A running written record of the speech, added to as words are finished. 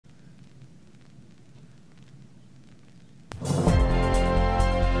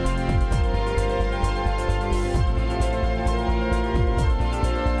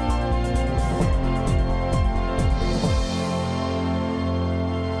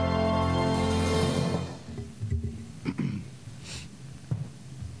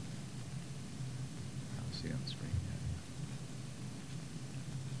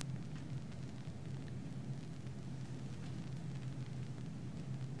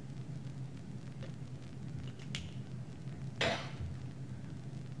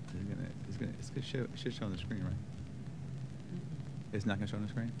It should show on the screen, right? It's not going to show on the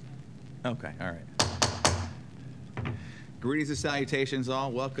screen? Okay, all right. Greetings and salutations,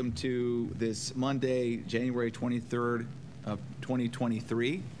 all. Welcome to this Monday, January 23rd of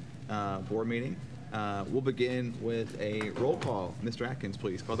 2023 board meeting. We'll begin with a roll call. Mr. Atkins,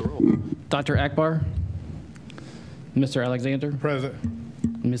 please call the roll. Dr. Akbar. Mr. Alexander. Present.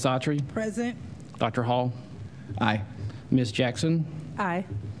 Ms. Autry. Present. Dr. Hall. Aye. Ms. Jackson. Aye.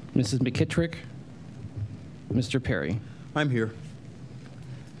 Mrs. McKittrick. Mr. Perry. I'm here.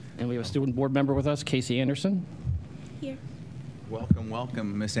 And we have a student board member with us, Casey Anderson. Here. Welcome,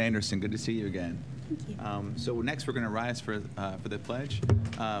 welcome, Ms. Anderson. Good to see you again. Thank you. So next, we're going to rise for the pledge.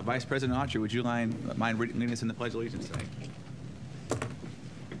 Vice President Autry, would you mind leading us in the Pledge of Allegiance today? To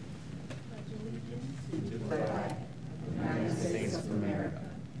the flag of the United States of America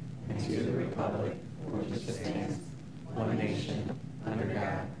and to the republic for which it stands, one nation, under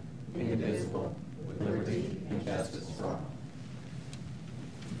God, indivisible, with liberty and justice for all.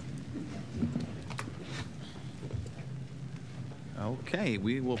 Okay,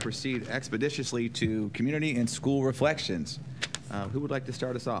 we will proceed expeditiously to community and school reflections. Who would like to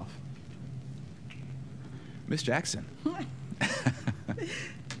start us off? Ms. Jackson.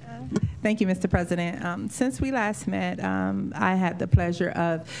 Thank you, Mr. President. Since we last met, I had the pleasure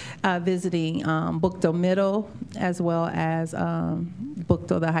of visiting Bookto Middle as well as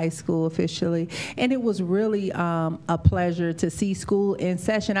Bookto the high school officially, and it was really a pleasure to see school in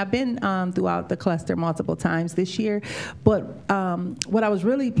session. I've been throughout the cluster multiple times this year, but what I was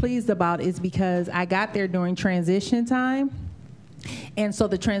really pleased about is because I got there during transition time. And so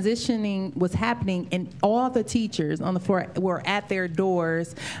the transitioning was happening, and all the teachers on the floor were at their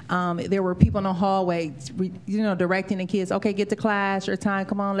doors. There were people in the hallway, directing the kids, okay, get to class, your time,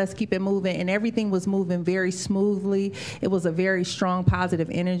 come on, let's keep it moving. And everything was moving very smoothly. It was a very strong, positive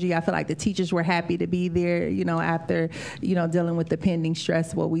energy. I feel like the teachers were happy to be there, after, dealing with the pending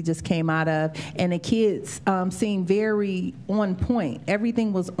stress, what we just came out of. And the kids seemed very on point.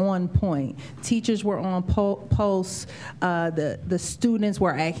 Everything was on point. Teachers were on post. The students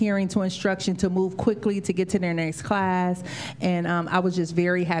were adhering to instruction to move quickly to get to their next class, and I was just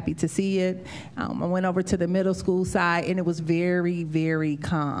very happy to see it. I went over to the middle school side, and it was very, very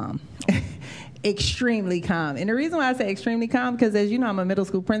calm. Extremely calm. And the reason why I say extremely calm, because as you know, I'm a middle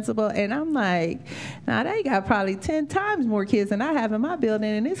school principal, and I'm like, now they got probably 10 times more kids than I have in my building,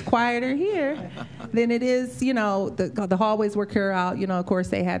 and it's quieter here than it is, the hallways were clear out. Of course,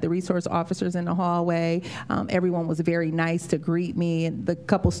 they had the resource officers in the hallway. Everyone was very nice to greet me, and the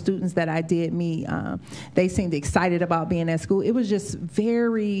couple students that I did meet, they seemed excited about being at school. It was just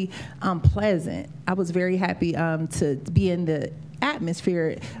very pleasant. I was very happy to be in the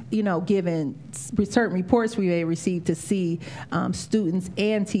atmosphere, given certain reports we may receive, to see students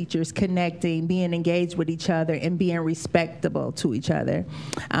and teachers connecting, being engaged with each other, and being respectable to each other.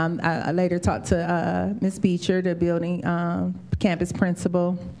 I later talked to Ms. Beecher, the building campus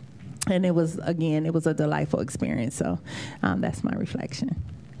principal, and it was a delightful experience. So that's my reflection.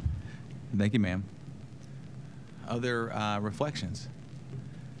 Thank you, ma'am. Other reflections?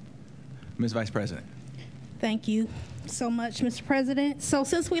 Ms. Vice President. Thank you so much, Mr. President. So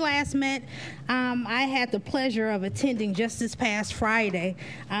since we last met, I had the pleasure of attending just this past Friday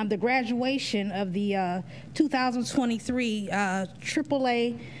the graduation of the 2023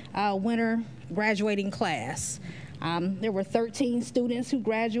 AAA winter graduating class. There were 13 students who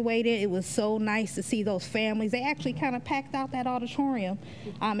graduated. It was so nice to see those families. They actually kind of packed out that auditorium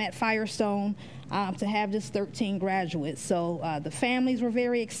at Firestone to have just 13 graduates. So the families were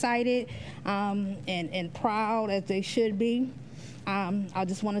very excited and proud, as they should be. I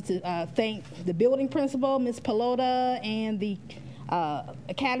just wanted to thank the building principal, Ms. Pelota, and the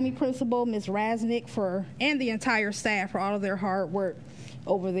academy principal, Ms. Raznick, and the entire staff for all of their hard work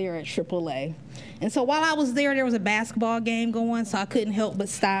over there at AAA. And so while I was there was a basketball game going, so I couldn't help but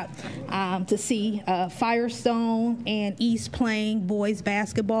stop to see Firestone and East playing boys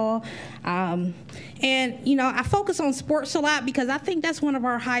basketball. And, I focus on sports a lot because I think that's one of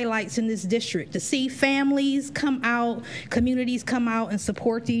our highlights in this district, to see families come out, communities come out and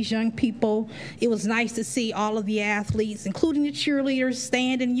support these young people. It was nice to see all of the athletes, including the cheerleaders,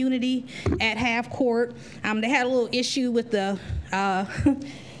 stand in unity at half court. They had a little issue with the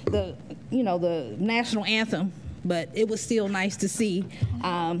national anthem, but it was still nice to see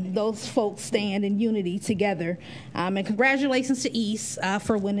those folks stand in unity together. And congratulations to East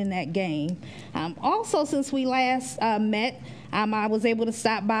for winning that game. Also, since we last met, I was able to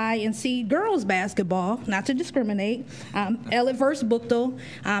stop by and see girls basketball, not to discriminate, Ellet versus Bookto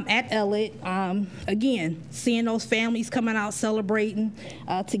at Ellet. Again, seeing those families coming out celebrating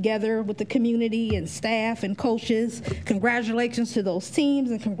together with the community and staff and coaches. Congratulations to those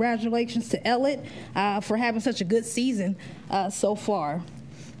teams, and congratulations to Ellet for having such a good season so far.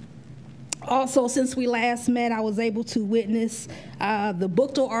 Also, since we last met, I was able to witness the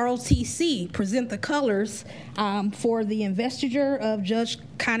Bookto ROTC present the colors for the investiture of Judge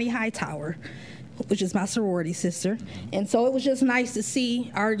Connie Hightower, which is my sorority sister. And so it was just nice to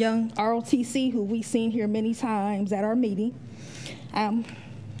see our young ROTC, who we've seen here many times at our meeting.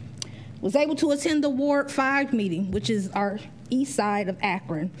 Was able to attend the Ward 5 meeting, which is our east side of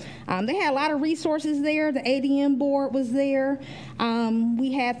Akron. They had a lot of resources there. The ADM board was there.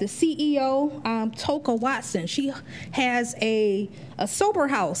 We had the CEO, Toka Watson. She has a sober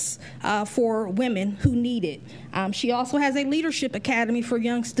house for women who need it. She also has a leadership academy for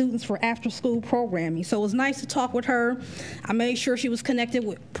young students for after-school programming. So it was nice to talk with her. I made sure she was connected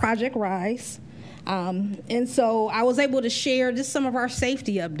with Project Rise. And so I was able to share just some of our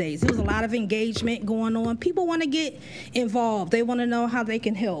safety updates. There was a lot of engagement going on. People want to get involved. They want to know how they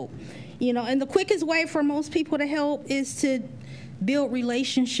can help. You know, and the quickest way for most people to help is to build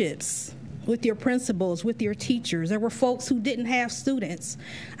relationships with your principals, with your teachers. There were folks who didn't have students,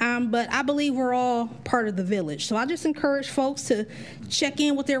 but I believe we're all part of the village. So I just encourage folks to check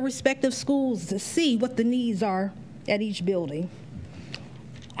in with their respective schools to see what the needs are at each building.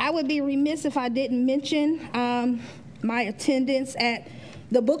 I would be remiss if I didn't mention my attendance at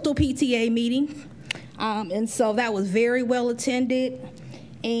the Bookto PTA meeting. And so that was very well attended.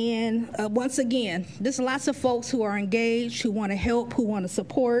 And once again, there's lots of folks who are engaged, who want to help, who want to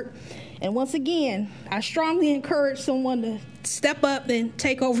support. And once again, I strongly encourage someone to step up and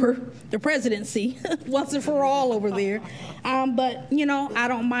take over the presidency once and for all over there. But, you know, I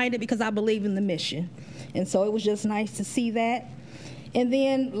don't mind it because I believe in the mission. And so it was just nice to see that. And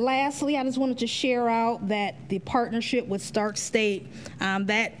then lastly, I just wanted to share out that the partnership with Stark State,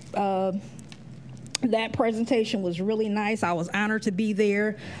 that presentation was really nice. I was honored to be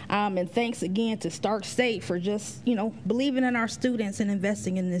there. And thanks again to Stark State for just, you know, believing in our students and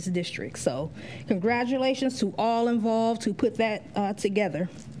investing in this district. So congratulations to all involved who put that together.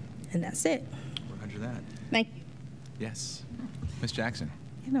 And that's it. Roger that. Thank you. Yes. Ms. Jackson.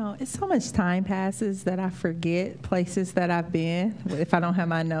 You know, it's so much time passes that I forget places that I've been if I don't have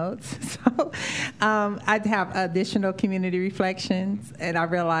my notes. So I'd have additional community reflections, and I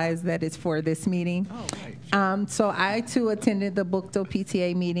realized that it's for this meeting. Oh, right. So I, too, attended the Bookto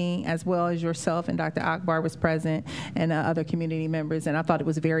PTA meeting, as well as yourself, and Dr. Akbar was present, and other community members, and I thought it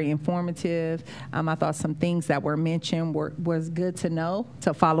was very informative. I thought some things that were mentioned was good to know,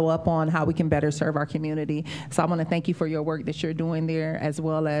 to follow up on how we can better serve our community. So I want to thank you for your work that you're doing there, as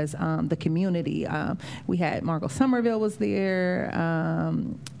well as the community. We had Margot Somerville was there.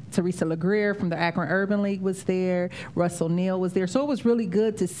 Teresa LeGrier from the Akron Urban League was there. Russell Neal was there. So it was really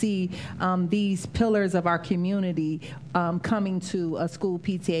good to see these pillars of our community coming to a school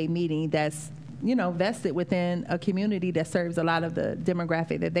PTA meeting that's, you know, vested within a community that serves a lot of the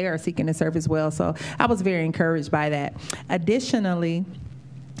demographic that they are seeking to serve as well. So I was very encouraged by that. Additionally,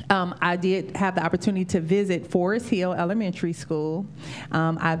 I did have the opportunity to visit Forest Hill Elementary School.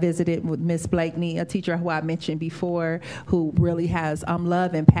 I visited with Miss Blakeney, a teacher who I mentioned before, who really has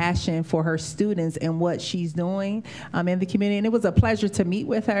love and passion for her students and what she's doing in the community. And it was a pleasure to meet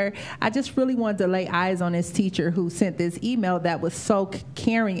with her. I just really wanted to lay eyes on this teacher who sent this email that was so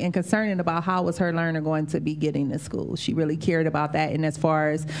caring and concerning about how was her learner going to be getting to school. She really cared about that, and as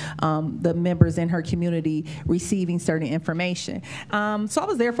far as the members in her community receiving certain information. So I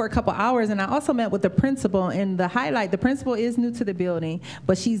was there for a couple hours, and I also met with the principal. And the highlight, the principal is new to the building,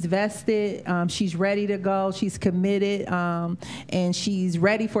 but she's vested, she's ready to go, she's committed, and she's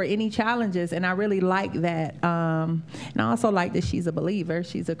ready for any challenges, and I really like that. And I also like that she's a believer.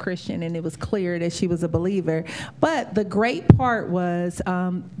 She's a Christian, and it was clear that she was a believer. But the great part was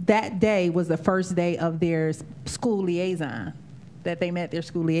that day was the first day of their school liaison, that they met their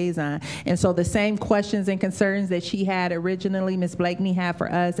school liaison. And so the same questions and concerns that she had originally, Ms. Blakeney had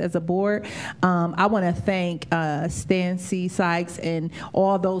for us as a board. I want to thank Stan C. Sykes and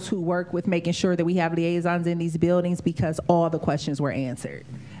all those who work with making sure that we have liaisons in these buildings, because all the questions were answered.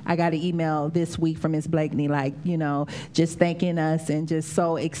 I got an email this week from Ms. Blakeney, like, you know, just thanking us and just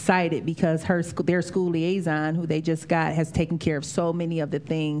so excited because their school liaison, who they just got, has taken care of so many of the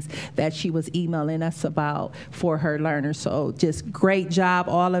things that she was emailing us about for her learners. So just great job,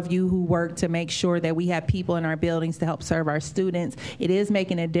 all of you who work to make sure that we have people in our buildings to help serve our students. It is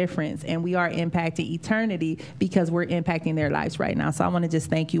making a difference, and we are impacting eternity because we're impacting their lives right now. So I want to just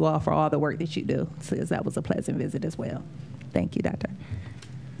thank you all for all the work that you do, because that was a pleasant visit as well. Thank you, Doctor.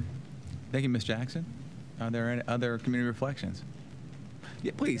 Thank you, Ms. Jackson. Are there any other community reflections?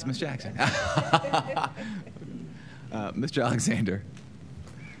 Yeah, please, Ms. Jackson. Mr. Alexander.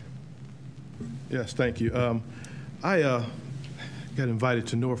 Yes, thank you. I got invited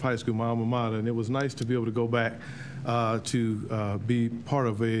to North High School, my alma mater, and it was nice to be able to go back to be part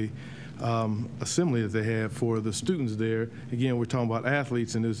of a assembly that they had for the students there. Again, we're talking about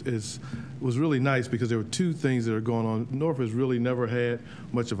athletes, and it was really nice because there were two things that are going on. North has really never had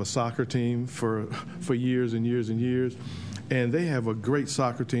much of a soccer team for years and years and years. And they have a great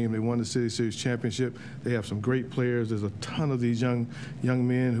soccer team. They won the City Series championship. They have some great players. There's a ton of these young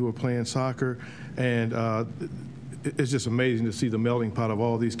men who are playing soccer. And it's just amazing to see the melting pot of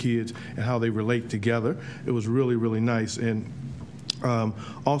all these kids and how they relate together. It was really, really nice. And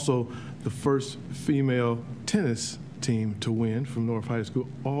also, the first female tennis team to win from North High School.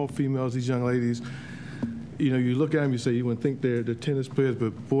 All females, these young ladies. You know, you look at them, you say you wouldn't think they're tennis players,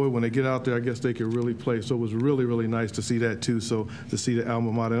 but boy, when they get out there, I guess they can really play. So it was really, really nice to see that too. So to see the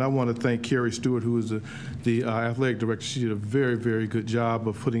alma mater, and I want to thank Carrie Stewart, who is the athletic director. She did a very, very good job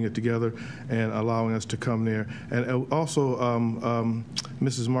of putting it together and allowing us to come there. And also,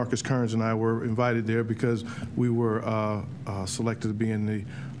 Mrs. Marcus Kearns and I were invited there because we were selected to be in the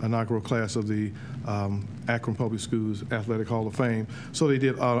inaugural class of the Akron Public Schools Athletic Hall of Fame. So they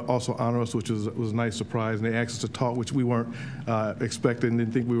did also honor us, which was a nice surprise. And they asked us to talk, which we weren't expecting,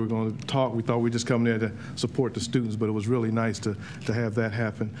 didn't think we were going to talk. We thought we'd just come there to support the students, but it was really nice to have that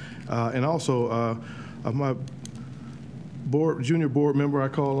happen. And also, my junior board member, I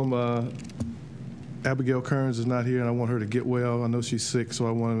call him, Abigail Kearns is not here, and I want her to get well. I know she's sick, so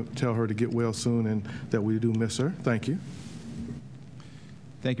I want to tell her to get well soon and that we do miss her. Thank you.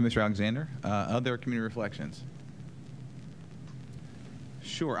 Thank you, Mr. Alexander. Other community reflections?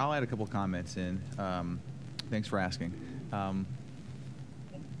 Sure, I'll add a couple comments in. Thanks for asking.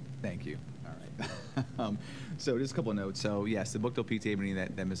 Thank you. All right. So just a couple of notes. So yes, the book deal PTA meeting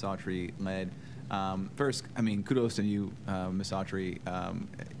that Ms. Autry led. First, I mean, kudos to you, Ms. Autry.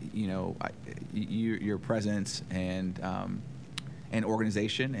 You know, your presence and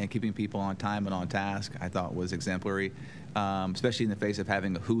organization and keeping people on time and on task, I thought was exemplary, especially in the face of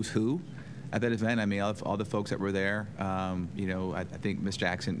having a who's who at that event. I mean, all the folks that were there. You know, I think Ms.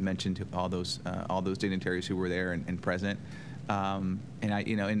 Jackson mentioned all those dignitaries who were there and present. And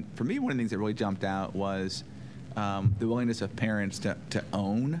for me, one of the things that really jumped out was the willingness of parents to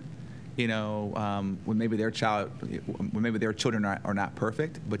own. You know, when maybe their children are not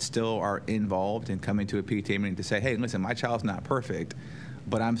perfect, but still are involved in coming to a PTA meeting to say, hey, listen, my child's not perfect,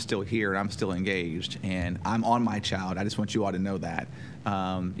 but I'm still here and I'm still engaged and I'm on my child. I just want you all to know that.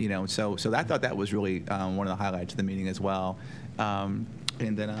 You know, so I thought that was really one of the highlights of the meeting as well. And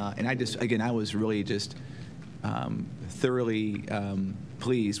I was really just thoroughly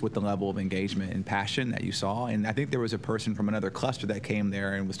pleased with the level of engagement and passion that you saw. And I think there was a person from another cluster that came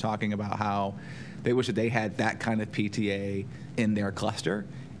there and was talking about how they wish that they had that kind of PTA in their cluster.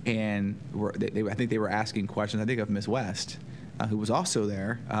 And I think they were asking questions, I think of Ms. West, who was also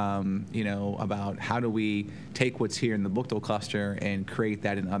there, you know, about how do we take what's here in the Bookdale cluster and create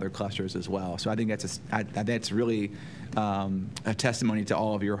that in other clusters as well. So I think that's really a testimony to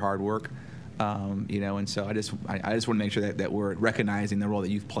all of your hard work. You know, and so I just want to make sure that we're recognizing the role that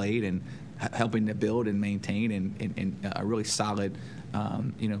you've played and helping to build and maintain and a really solid,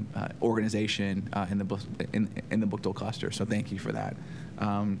 you know, organization in the Bookdale cluster. So thank you for that.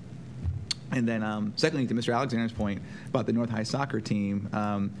 And then, secondly, to Mr. Alexander's point about the North High soccer team,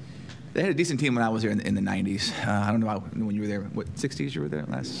 they had a decent team when I was there in the 90s. I don't know about when you were there. What 60s you were there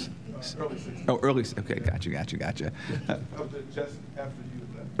last? Early 60s. Oh, early. Okay, gotcha. I was there just after you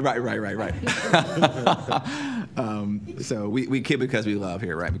left. Right. So we kid because we love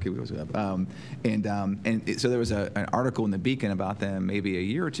here, right? We kid because we love. So there was an article in the Beacon about them maybe a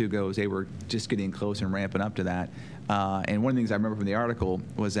year or two ago as they were just getting close and ramping up to that. And one of the things I remember from the article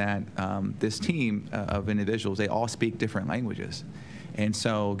was that this team of individuals, they all speak different languages. And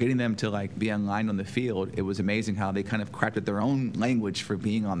so getting them to like be online on the field, it was amazing how they kind of crafted their own language for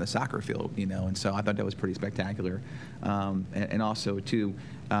being on the soccer field, you know. And so I thought that was pretty spectacular. And also too,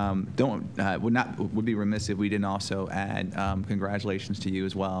 would be remiss if we didn't also add congratulations to you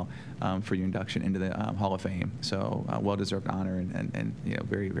as well for your induction into the Hall of Fame. So well-deserved honor, and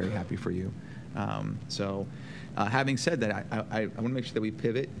very, very happy for you. Having said that, I want to make sure that we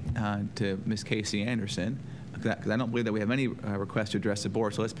pivot to Ms. Casey Anderson, because I don't believe that we have any requests to address the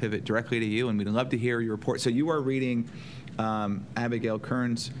board. So let's pivot directly to you, and we'd love to hear your report. So you are reading Abigail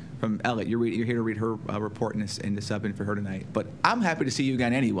Kearns from Elliott. You're here to read her report in the sub-in for her tonight. But I'm happy to see you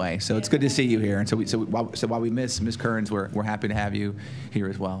again anyway. So it's good to see you here. And so while we miss Ms. Kearns, we're happy to have you here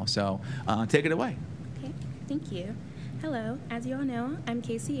as well. So take it away. Okay, thank you. Hello, as you all know, I'm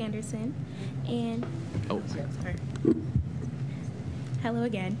Casey Anderson, and sorry. Hello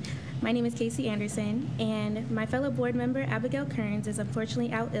again. My name is Casey Anderson, and my fellow board member, Abigail Kearns, is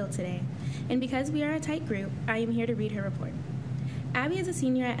unfortunately out ill today. And because we are a tight group, I am here to read her report. Abby is a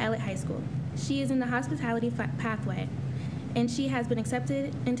senior at Elliott High School. She is in the hospitality pathway, and she has been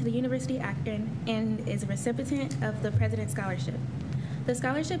accepted into the University of Akron and is a recipient of the President's Scholarship. The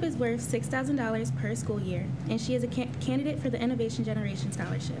scholarship is worth $6,000 per school year, and she is a candidate for the Innovation Generation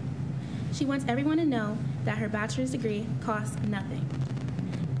Scholarship. She wants everyone to know that her bachelor's degree costs nothing.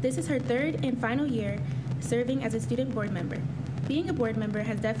 This is her third and final year serving as a student board member. Being a board member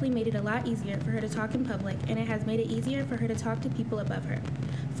has definitely made it a lot easier for her to talk in public, and it has made it easier for her to talk to people above her.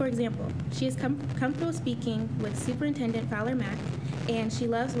 For example, she is comfortable speaking with Superintendent Fowler Mack, and she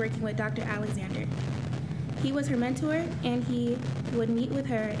loves working with Dr. Alexander. He was her mentor, and he would meet with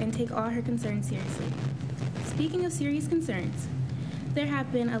her and take all her concerns seriously. Speaking of serious concerns, there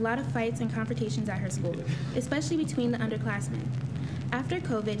have been a lot of fights and confrontations at her school, especially between the underclassmen. After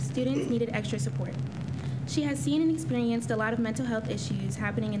COVID, students needed extra support. She has seen and experienced a lot of mental health issues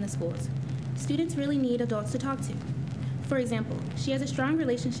happening in the schools. Students really need adults to talk to. For example, she has a strong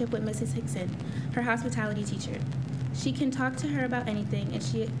relationship with Mrs. Hickson, her hospitality teacher. She can talk to her about anything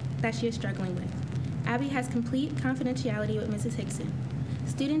that she is struggling with. Abby has complete confidentiality with Mrs. Hickson.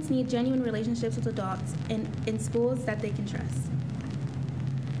 Students need genuine relationships with adults in schools that they can trust.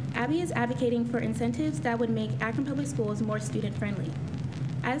 Abby is advocating for incentives that would make Akron Public Schools more student-friendly.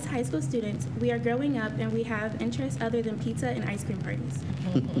 As high school students, we are growing up and we have interests other than pizza and ice cream parties.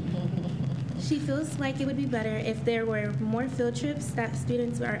 She feels like it would be better if there were more field trips that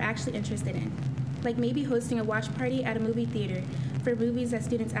students are actually interested in, like maybe hosting a watch party at a movie theater for movies that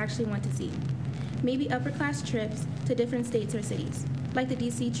students actually want to see. Maybe upper-class trips to different states or cities, like the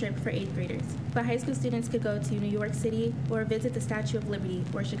DC trip for 8th graders, but high school students could go to New York City or visit the Statue of Liberty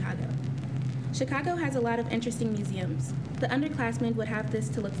or Chicago. Chicago has a lot of interesting museums. The underclassmen would have this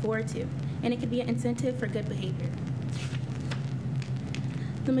to look forward to, and it could be an incentive for good behavior.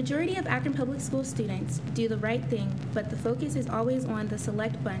 The majority of Akron Public School students do the right thing, but the focus is always on the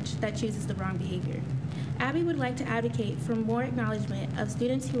select bunch that chooses the wrong behavior. Abby would like to advocate for more acknowledgement of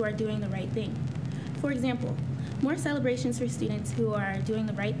students who are doing the right thing. For example, more celebrations for students who are doing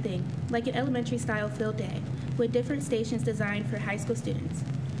the right thing, like an elementary-style field day, with different stations designed for high school students.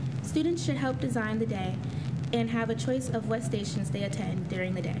 Students should help design the day and have a choice of what stations they attend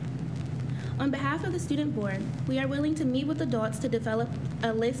during the day. On behalf of the student board, we are willing to meet with adults to develop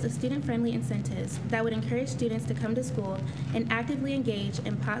a list of student-friendly incentives that would encourage students to come to school and actively engage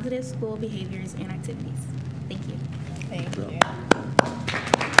in positive school behaviors and activities. Thank you. Thank you.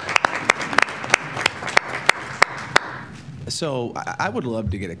 So I would love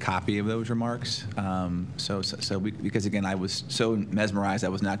to get a copy of those remarks. Because again, I was so mesmerized, I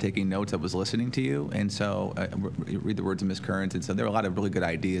was not taking notes, I was listening to you. And so read the words of Ms. Kearns. And so there were a lot of really good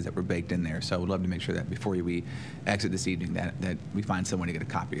ideas that were baked in there. So I would love to make sure that before we exit this evening that we find someone to get a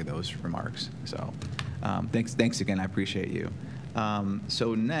copy of those remarks. So thanks again, I appreciate you.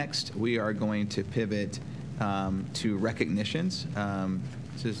 So next we are going to pivot to recognitions.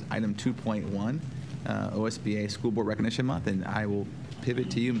 This is item 2.1. OSBA School Board Recognition Month, and I will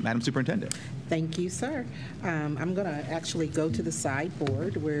pivot to you, Madam Superintendent. Thank you, sir. I'm going to actually go to the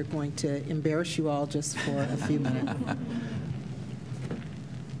sideboard. We're going to embarrass you all just for a few minutes.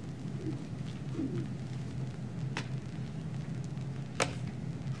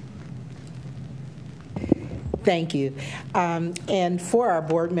 Thank you. And for our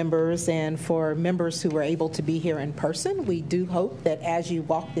board members and for members who were able to be here in person, we do hope that as you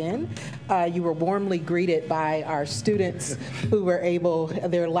walked in, you were warmly greeted by our students who were able,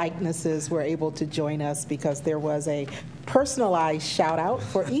 their likenesses were able to join us, because there was a personalized shout out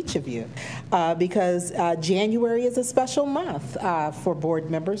for each of you, because January is a special month for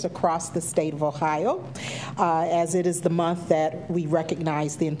board members across the state of Ohio, as it is the month that we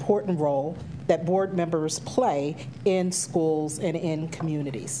recognize the important role that board members play in schools and in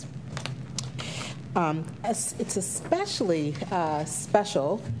communities. It's especially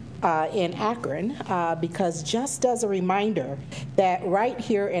special in Akron because just as a reminder that right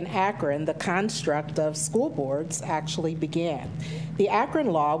here in Akron, the construct of school boards actually began. The Akron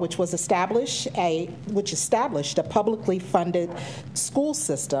law, which established a publicly funded school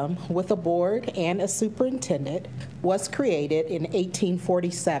system with a board and a superintendent, was created in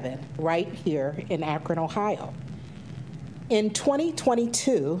 1847 right here in Akron, Ohio. In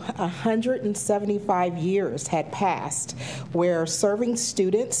 2022, 175 years had passed where serving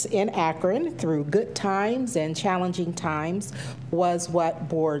students in Akron through good times and challenging times was what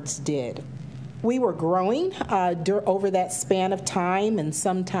boards did. We were growing over that span of time and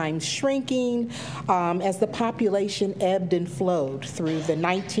sometimes shrinking as the population ebbed and flowed through the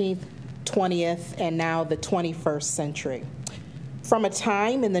 19th, 20th, and now the 21st century. From a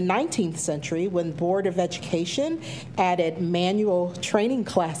time in the 19th century when Board of Education added manual training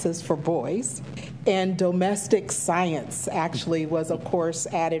classes for boys, and domestic science actually was, of course,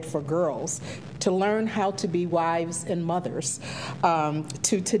 added for girls to learn how to be wives and mothers,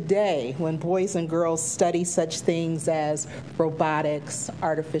 to today when boys and girls study such things as robotics,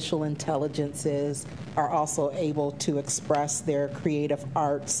 artificial intelligences, are also able to express their creative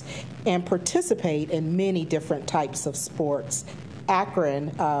arts and participate in many different types of sports.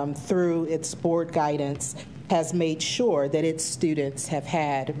 Akron, through its board guidance, has made sure that its students have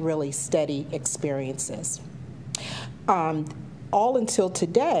had really steady experiences. All until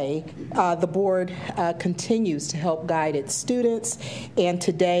today, the board continues to help guide its students, and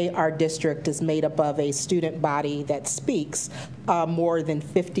today our district is made up of a student body that speaks more than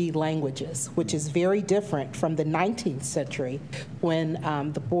 50 languages, which is very different from the 19th century when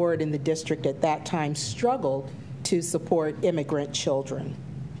the board and the district at that time struggled to support immigrant children.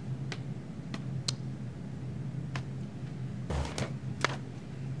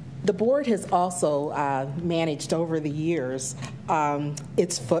 The board has also managed over the years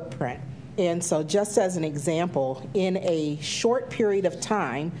its footprint. And so just as an example, in a short period of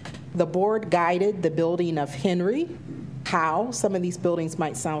time, the board guided the building of Henry, Howe, some of these buildings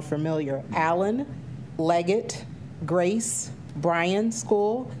might sound familiar, Allen, Leggett, Grace, Bryan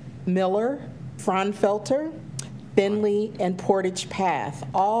School, Miller, Fraunfelter, Finley, and Portage Path,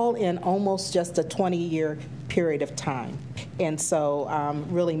 all in almost just a 20-year period of time. And so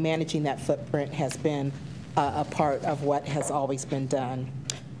really managing that footprint has been a part of what has always been done.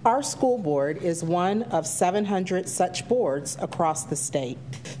 Our school board is one of 700 such boards across the state.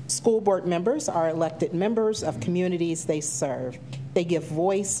 School board members are elected members of communities they serve. They give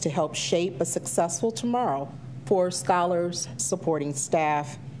voice to help shape a successful tomorrow for scholars, supporting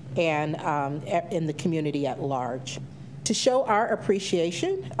staff, and in the community at large. To show our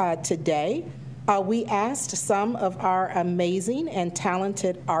appreciation today, we asked some of our amazing and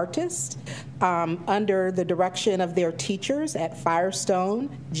talented artists under the direction of their teachers at Firestone,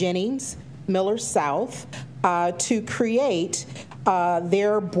 Jennings, Miller South, to create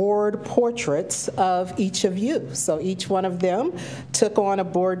their board portraits of each of you. So each one of them took on a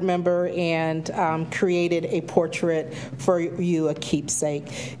board member and created a portrait for you, a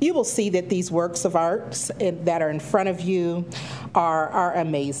keepsake. You will see that these works of art that are in front of you are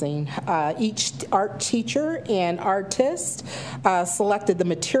amazing. Each art teacher and artist selected the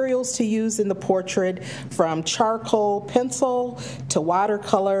materials to use in the portrait, from charcoal pencil to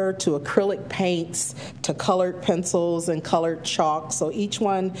watercolor to acrylic paints to colored pencils and colored chalk. So each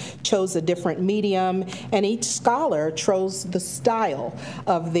one chose a different medium, and each scholar chose the style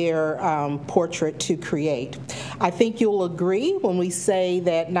of their portrait to create. I think you'll agree when we say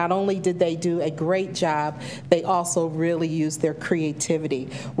that not only did they do a great job, they also really used their creativity,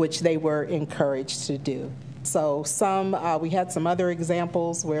 which they were encouraged to do. So we had some other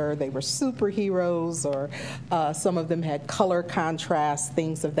examples where they were superheroes, or some of them had color contrast,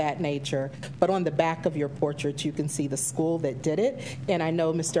 things of that nature. But on the back of your portrait, you can see the school that did it. And I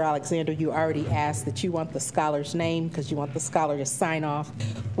know, Mr. Alexander, you already asked that you want the scholar's name because you want the scholar to sign off.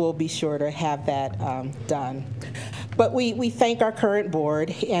 We'll be sure to have that done. But we thank our current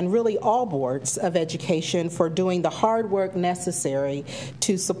board and really all boards of education for doing the hard work necessary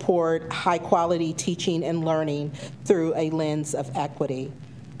to support high-quality teaching and learning through a lens of equity.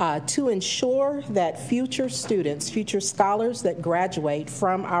 To ensure that future students, future scholars that graduate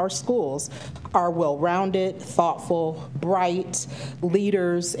from our schools are well-rounded, thoughtful, bright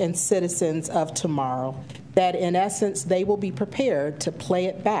leaders and citizens of tomorrow, that in essence they will be prepared to play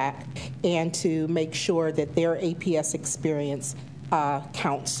it back and to make sure that their APS experience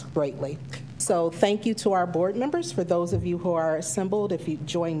counts greatly. So thank you to our board members. For those of you who are assembled, if you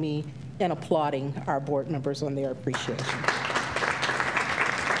join me in applauding our board members on their appreciation.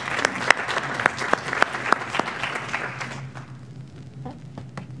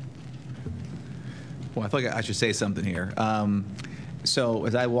 Well, I feel like I should say something here. So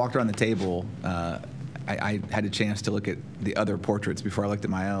as I walked around the table, I had a chance to look at the other portraits before I looked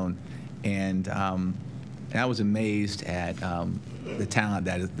at my own, and I was amazed at the talent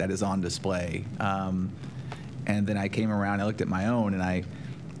that is on display. And then I came around, I looked at my own, and I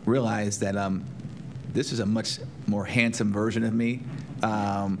realized that this is a much more handsome version of me.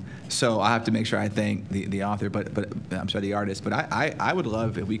 So I have to make sure I thank the author, but I'm sorry, the artist. But I would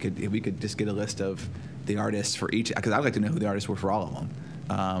love if we could just get a list of the artists for each, because I'd like to know who the artists were for all of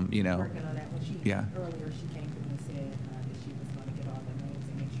them. You know. Working on that when she, Yeah. earlier she came to me and said that she was going to get all the names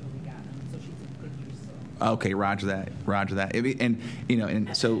and make sure we got them. So she's in good use. So. Okay, roger that. And you know,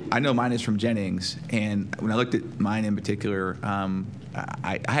 and so I know mine is from Jennings, and when I looked at mine in particular,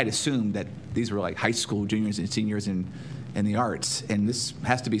 I had assumed that these were like high school juniors and seniors in the arts, and this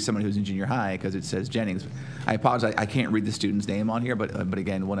has to be someone who's in junior high because it says Jennings. I apologize, I can't read the student's name on here, but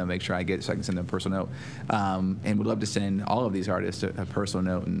again, want to make sure I get it so I can send them a personal note, and would love to send all of these artists a personal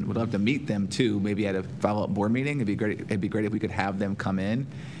note, and would love to meet them too, maybe at a follow-up board meeting. It'd be great if we could have them come in,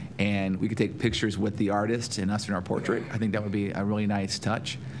 and we could take pictures with the artist and us in our portrait. I think that would be a really nice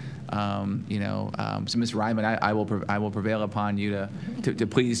touch. So Ms. Ryman, I will prevail upon you to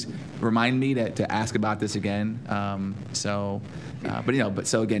please remind me to ask about this again. So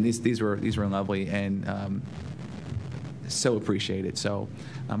again, these were lovely and so appreciated. So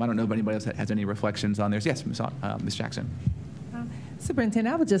I don't know if anybody else has any reflections on theirs. Yes, Ms. Jackson.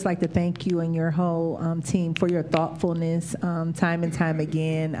 Superintendent, I would just like to thank you and your whole team for your thoughtfulness time and time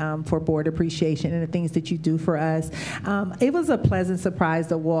again for board appreciation and the things that you do for us. It was a pleasant surprise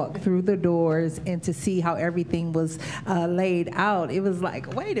to walk through the doors and to see how everything was laid out. It was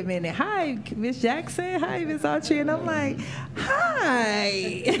like, wait a minute, hi, Ms. Jackson, hi, Ms. Autry, and I'm like,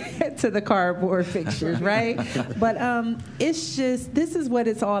 hi, to the cardboard fixtures, right? But it's just, this is what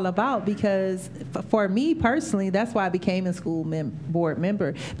it's all about, because for me personally, that's why I became a school board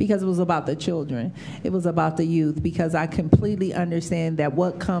member, because it was about the children. It was about the youth, because I completely understand that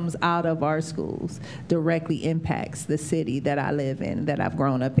what comes out of our schools directly impacts the city that I live in, that I've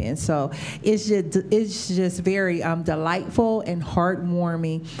grown up in. So it's just very delightful and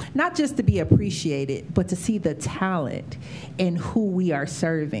heartwarming, not just to be appreciated, but to see the talent in who we are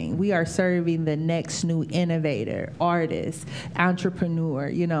serving. We are serving the next new innovator, artist, entrepreneur.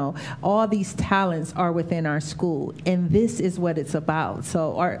 You know, all these talents are within our school, and this is what it's about.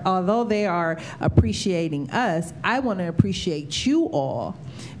 So although they are appreciating us, I want to appreciate you all,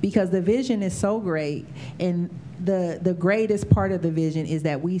 because the vision is so great, and the greatest part of the vision is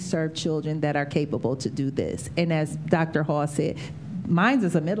that we serve children that are capable to do this. And as Dr. Hall said, mine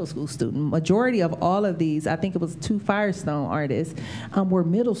is a middle school student. Majority of all of these, I think it was 2 Firestone artists, were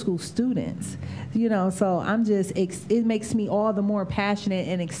middle school students. You know, so I'm just, it makes me all the more passionate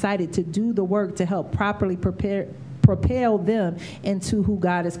and excited to do the work to help properly propel them into who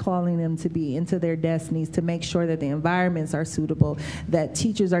God is calling them to be, into their destinies, to make sure that the environments are suitable, that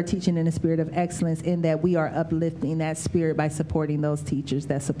teachers are teaching in a spirit of excellence, and that we are uplifting that spirit by supporting those teachers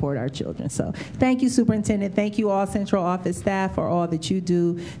that support our children. So thank you, Superintendent. Thank you all central office staff for all that you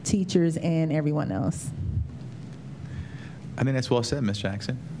do, teachers and everyone else. I think that's well said, Ms.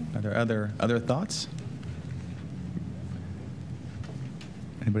 Jackson. Are there other thoughts?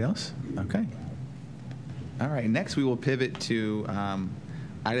 Anybody else? Okay. All right, next we will pivot to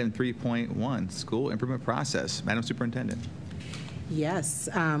item 3.1, school improvement process. Madam Superintendent. Yes,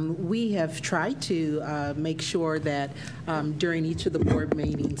 we have tried to make sure that during each of the board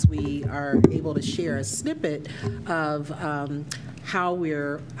meetings we are able to share a snippet of how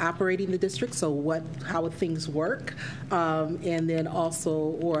we're operating the district, so how things work, and then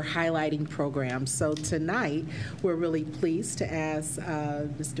also or highlighting programs. So tonight we're really pleased to ask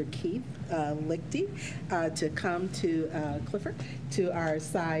Mr. Keith Lichty to come to Clifford to our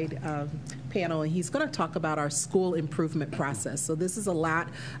side panel, and he's going to talk about our school improvement process. So this is a lot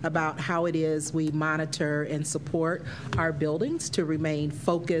about how it is we monitor and support our buildings to remain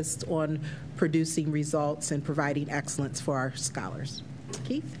focused on producing results and providing excellence for our scholars.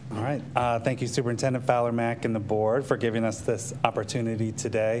 Keith? All right. Thank you, Superintendent Fowler-Mack and the board for giving us this opportunity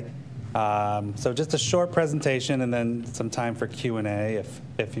today. So just a short presentation and then some time for Q&A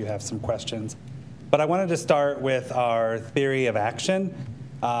if you have some questions. But I wanted to start with our theory of action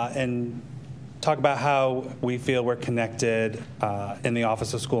and talk about how we feel we're connected in the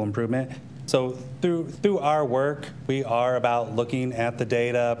Office of School Improvement. So through our work, we are about looking at the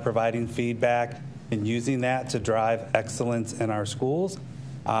data, providing feedback, and using that to drive excellence in our schools.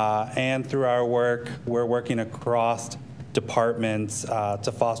 And through our work, we're working across departments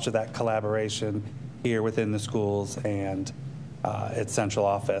to foster that collaboration here within the schools and its central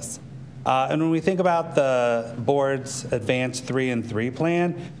office. And when we think about the board's Advanced 3 and 3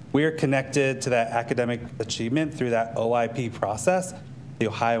 plan, we are connected to that academic achievement through that OIP process, the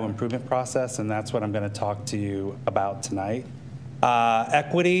Ohio Improvement Process, and that's what I'm going to talk to you about tonight.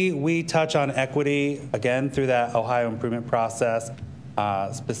 Equity, we touch on equity, again, through that Ohio Improvement Process,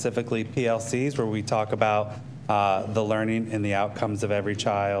 specifically PLCs, where we talk about the learning and the outcomes of every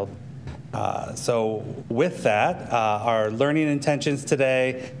child. So with that, our learning intentions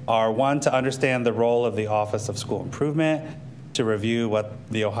today are, one, to understand the role of the Office of School Improvement, to review what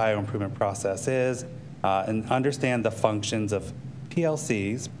the Ohio Improvement Process is, and understand the functions of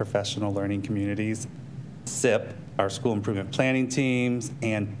PLCs, Professional Learning Communities, SIP, our School Improvement Planning Teams,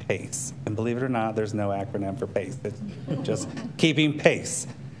 and PACE. And believe it or not, there's no acronym for PACE. It's just keeping pace.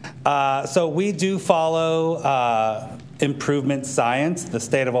 So we do follow improvement science. The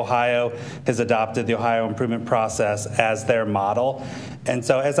state of Ohio has adopted the Ohio Improvement Process as their model. And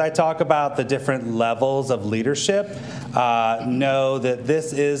so as I talk about the different levels of leadership, know that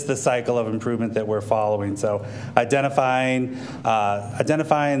this is the cycle of improvement that we're following. So identifying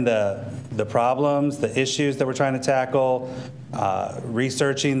the problems, the issues that we're trying to tackle,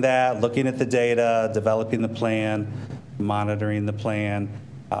 researching that, looking at the data, developing the plan, monitoring the plan,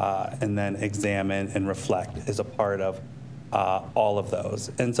 and then examine and reflect is a part of all of those.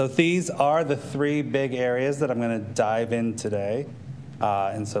 And so these are the three big areas that I'm going to dive in today.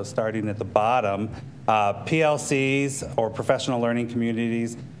 And so starting at the bottom, PLCs, or professional learning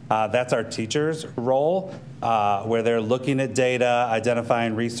communities, that's our teachers' role, where they're looking at data,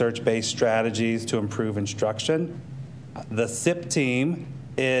 identifying research-based strategies to improve instruction. The SIP team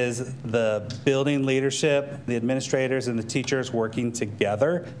is the building leadership, the administrators and the teachers working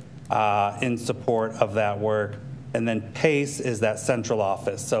together in support of that work. And then PACE is that central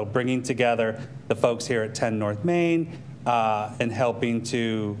office, so bringing together the folks here at 10 North Main and helping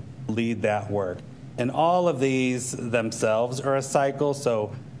to lead that work. And all of these themselves are a cycle,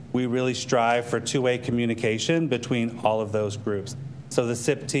 so we really strive for two-way communication between all of those groups. So the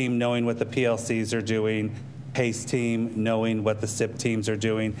SIP team knowing what the PLCs are doing, PACE team knowing what the SIP teams are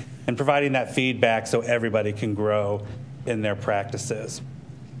doing, and providing that feedback so everybody can grow in their practices.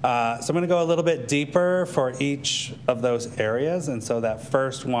 So I'm going to go a little bit deeper for each of those areas. And so that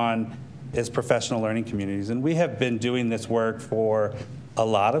first one is professional learning communities. And we have been doing this work for a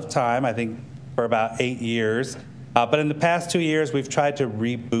lot of time, I think for about 8 years. But in the past 2 years, we've tried to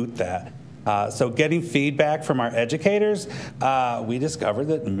reboot that. So getting feedback from our educators, we discovered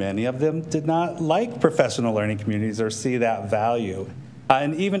that many of them did not like professional learning communities or see that value.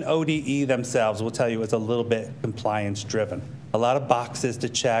 And even ODE themselves will tell you it's a little bit compliance driven. A lot of boxes to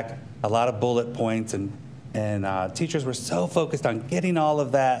check, a lot of bullet points, and teachers were so focused on getting all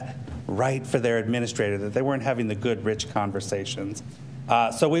of that right for their administrator that they weren't having the good, rich conversations.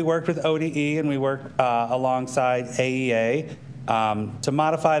 So we worked with ODE and we worked alongside AEA to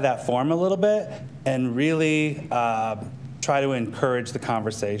modify that form a little bit and really try to encourage the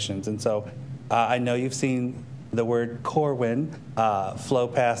conversations. And so I know you've seen the word Corwin flow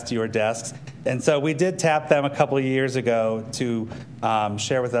past your desks. And so we did tap them a couple of years ago to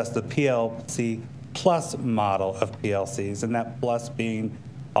share with us the PLC Plus model of PLCs, and that plus being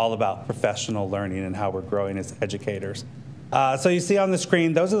all about professional learning and how we're growing as educators. So you see on the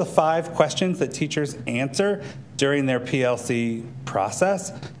screen, those are the 5 questions that teachers answer during their PLC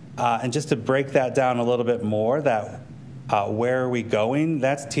process. And just to break that down a little bit more, that where are we going?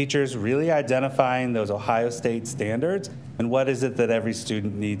 That's teachers really identifying those Ohio State standards and what is it that every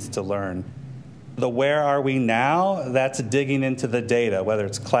student needs to learn. The where are we now, that's digging into the data, whether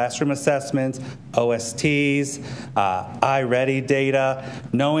it's classroom assessments, OSTs, iReady data,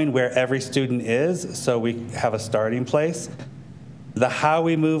 knowing where every student is so we have a starting place. The how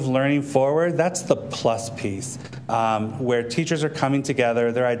we move learning forward, that's the plus piece, where teachers are coming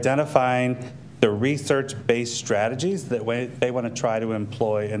together, they're identifying the research-based strategies that they want to try to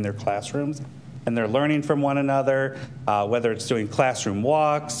employ in their classrooms. And they're learning from one another, whether it's doing classroom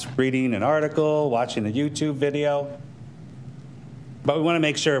walks, reading an article, watching a YouTube video. But we want to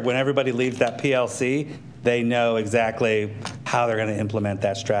make sure when everybody leaves that PLC, they know exactly how they're going to implement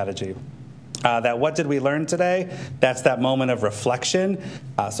that strategy. That what did we learn today? That's that moment of reflection.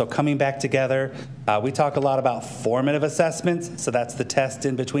 So coming back together, we talk a lot about formative assessments. So that's the test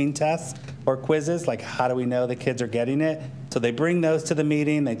in between tests or quizzes, like how do we know the kids are getting it? So they bring those to the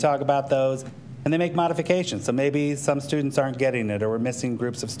meeting, they talk about those, and they make modifications. So maybe some students aren't getting it or we're missing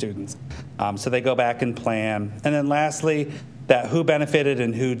groups of students. So they go back and plan. And then lastly, that who benefited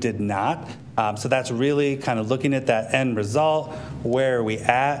and who did not. So that's really kind of looking at that end result. Where are we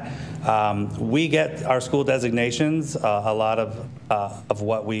at? We get our school designations, a lot of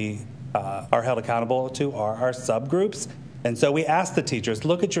what we are held accountable to are our subgroups. And so we ask the teachers,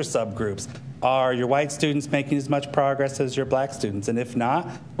 look at your subgroups. Are your white students making as much progress as your black students? And if not,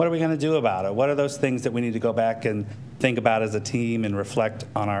 what are we going to do about it? What are those things that we need to go back and think about as a team and reflect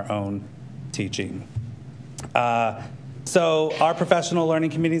on our own teaching? So our professional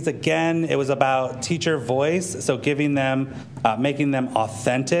learning committees, again, it was about teacher voice, so giving them, making them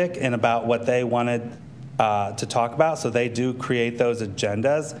authentic and about what they wanted to talk about, so they do create those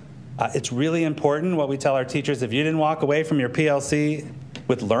agendas. It's really important what we tell our teachers. If you didn't walk away from your PLC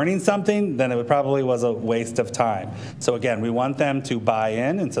with learning something, then it probably was a waste of time. So again, we want them to buy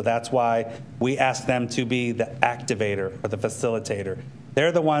in, and so that's why we ask them to be the activator or the facilitator.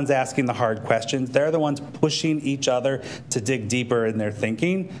 They're the ones asking the hard questions. They're the ones pushing each other to dig deeper in their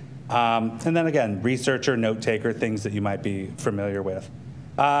thinking. And then again, researcher, note taker, things that you might be familiar with.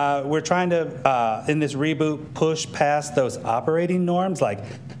 We're trying to, in this reboot, push past those operating norms, like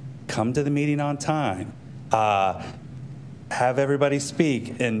come to the meeting on time, have everybody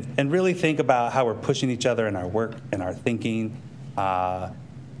speak, and really think about how we're pushing each other in our work and our thinking,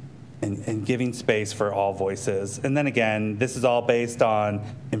 and giving space for all voices. And then again, this is all based on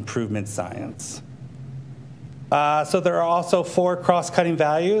improvement science. So there are also 4 cross-cutting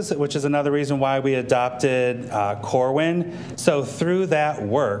values, which is another reason why we adopted Corwin. So through that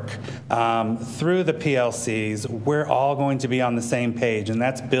work, through the PLCs, we're all going to be on the same page, and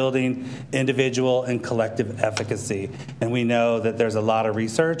that's building individual and collective efficacy. And we know that there's a lot of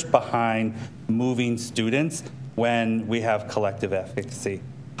research behind moving students when we have collective efficacy.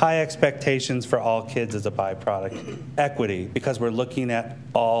 High expectations for all kids as a byproduct. Equity, because we're looking at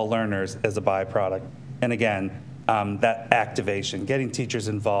all learners as a byproduct. And again, that activation, getting teachers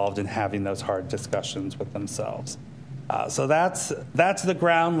involved and having those hard discussions with themselves. So that's the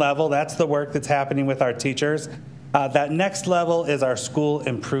ground level. That's the work that's happening with our teachers. That next level is our school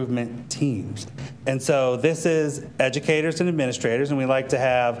improvement teams. And so this is educators and administrators, and we like to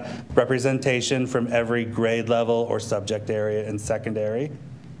have representation from every grade level or subject area in secondary.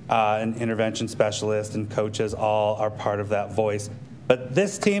 And intervention specialists and coaches all are part of that voice. But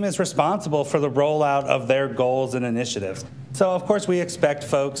this team is responsible for the rollout of their goals and initiatives. So, of course, we expect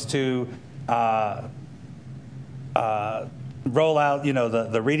folks to roll out,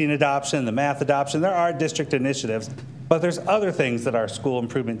 the reading adoption, the math adoption. There are district initiatives, but there's other things that our school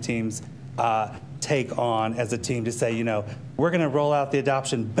improvement teams take on as a team to say, we're going to roll out the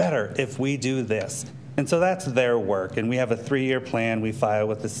adoption better if we do this. And so that's their work. And we have a 3-year plan we file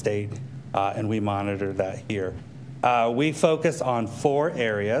with the state, and we monitor that here. We focus on 4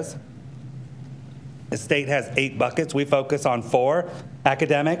 areas. The state has 8 buckets. We focus on 4: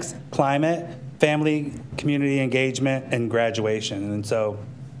 academics, climate, family, community engagement, and graduation. And so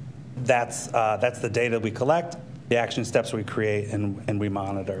that's the data we collect, the action steps we create, and we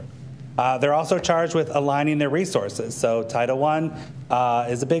monitor. They're also charged with aligning their resources. So Title I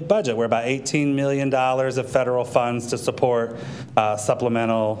is a big budget. We're about $18 million of federal funds to support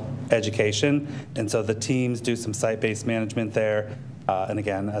supplemental education. And so the teams do some site-based management there. And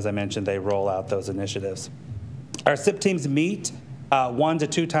again, as I mentioned, they roll out those initiatives. Our SIP teams meet 1 to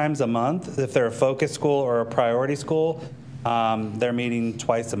 2 times a month. If they're a focus school or a priority school, they're meeting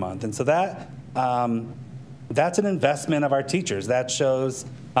twice a month. And so that's an investment of our teachers. That shows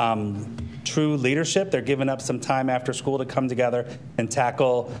true leadership. They're giving up some time after school to come together and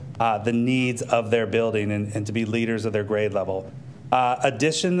tackle the needs of their building and to be leaders of their grade level.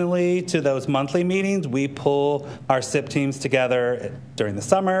 Additionally to those monthly meetings, we pull our SIP teams together during the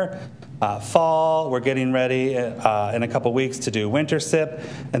summer, fall. We're getting ready in a couple weeks to do winter SIP,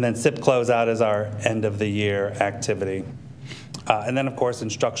 and then SIP closeout is our end of the year activity. And then, of course,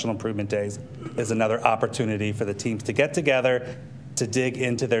 instructional improvement days is another opportunity for the teams to get together, to dig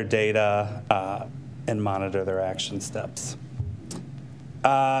into their data, and monitor their action steps.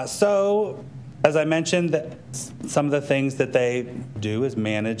 So, as I mentioned, some of the things that they do is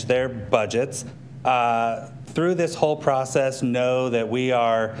manage their budgets. Through this whole process, know that we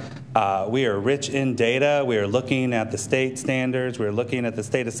are rich in data. We are looking at the state standards. We're looking at the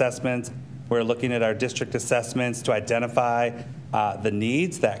state assessments. We're looking at our district assessments to identify the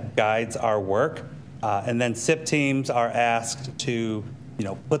needs that guides our work. And then SIP teams are asked to,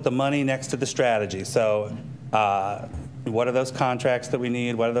 put the money next to the strategy. So what are those contracts that we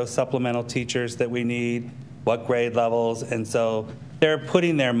need? What are those supplemental teachers that we need? What grade levels? And so they're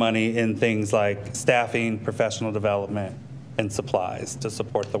putting their money in things like staffing, professional development, and supplies to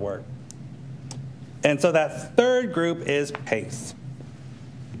support the work. And so that third group is PACE.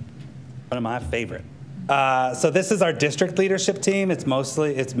 One of my favorite. So this is our district leadership team. It's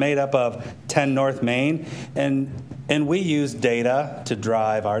made up of 10 North Main. And And we use data to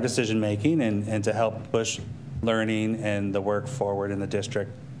drive our decision making and to help push learning and the work forward in the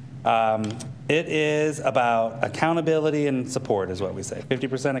district. It is about accountability and support is what we say.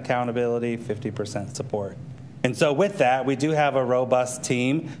 50% accountability, 50% support. And so with that, we do have a robust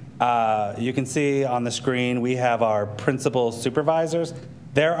team. You can see on the screen, we have our principal supervisors.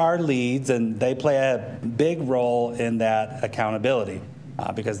 They're our leads, and they play a big role in that accountability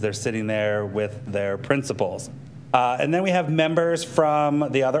because they're sitting there with their principals. And then we have members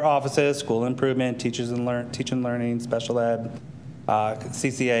from the other offices, school improvement, teaching and learning, special ed,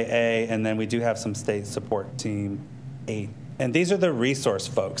 CCAA, and then we do have some state support team 8. And these are the resource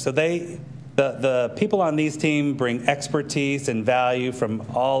folks. So the people on these teams bring expertise and value from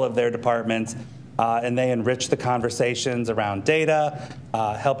all of their departments, and they enrich the conversations around data,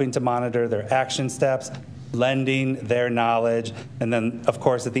 helping to monitor their action steps, lending their knowledge, and then, of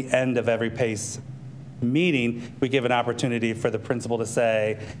course, at the end of every PACE meeting, we give an opportunity for the principal to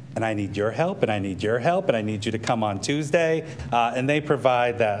say, and I need your help, and I need your help, and I need you to come on Tuesday, and they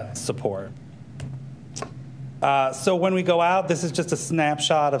provide that support. So when we go out, this is just a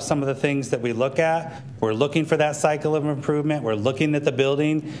snapshot of some of the things that we look at. We're looking for that cycle of improvement. We're looking at the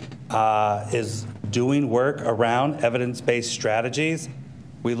building is doing work around evidence-based strategies.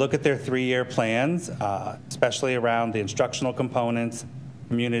 We look at their 3-year plans, especially around the instructional components,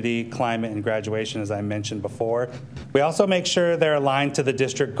 community, climate, and graduation, as I mentioned before. We also make sure they're aligned to the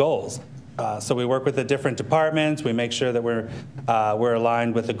district goals. So we work with the different departments. We make sure that we're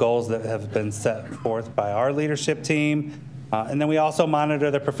aligned with the goals that have been set forth by our leadership team. And then we also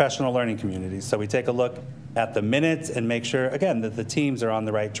monitor the professional learning communities. So we take a look at the minutes and make sure, again, that the teams are on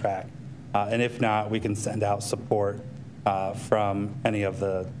the right track. And if not, we can send out support from any of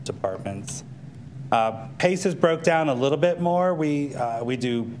the departments. PACE is broke down a little bit more. We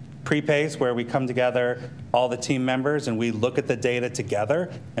do pre-PACE where we come together, all the team members, and we look at the data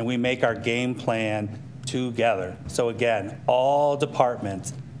together and we make our game plan together. So again, all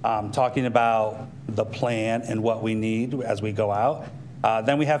departments talking about the plan and what we need as we go out.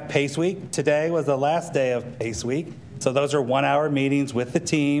 Then we have PACE Week. Today was the last day of PACE Week. So those are 1-hour meetings with the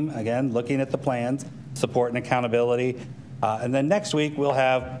team, again, looking at the plans, support and accountability. And then next week we'll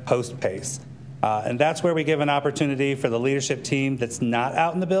have post-PACE. And that's where we give an opportunity for the leadership team that's not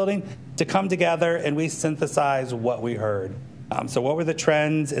out in the building to come together and we synthesize what we heard. So what were the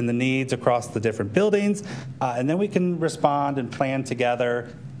trends and the needs across the different buildings? And then we can respond and plan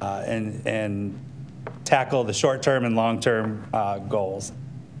together and tackle the short-term and long-term goals.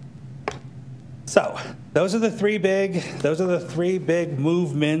 So those are the three big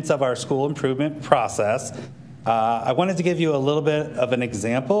movements of our school improvement process. I wanted to give you a little bit of an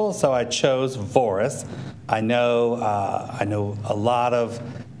example, so I chose Voris. I know a lot of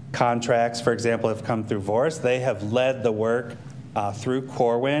contracts, for example, have come through Voris. They have led the work through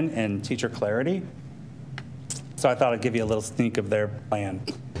Corwin and Teacher Clarity. So I thought I'd give you a little sneak of their plan.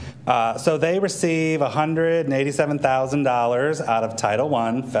 So they receive $187,000 out of Title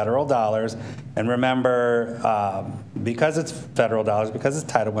I federal dollars. And remember, because it's federal dollars, because it's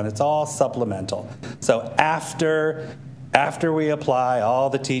Title I, it's all supplemental. So after we apply all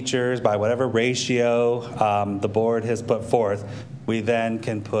the teachers by whatever ratio the board has put forth, we then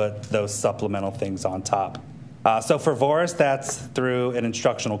can put those supplemental things on top. So for Voris, that's through an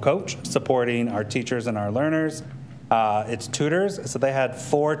instructional coach supporting our teachers and our learners. It's tutors, so they had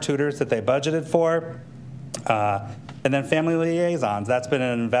 4 tutors that they budgeted for. And then family liaisons, that's been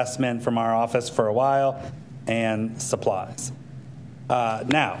an investment from our office for a while, and supplies.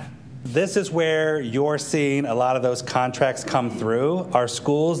 Now, this is where you're seeing a lot of those contracts come through. Our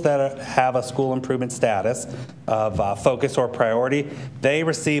schools that have a school improvement status of focus or priority, they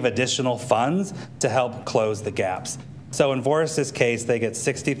receive additional funds to help close the gaps. So in Voris's case, they get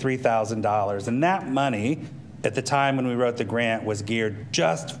 $63,000, and that money, at the time when we wrote the grant, was geared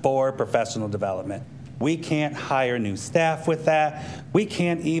just for professional development. We can't hire new staff with that. We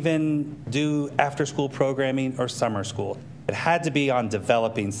can't even do after-school programming or summer school. It had to be on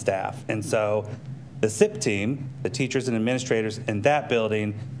developing staff. And so the SIP team, the teachers and administrators in that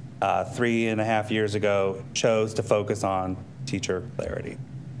building 3.5 years ago, chose to focus on Teacher Clarity.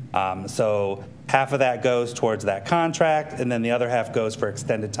 So half of that goes towards that contract, and then the other half goes for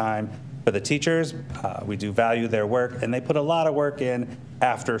extended time for the teachers. We do value their work, and they put a lot of work in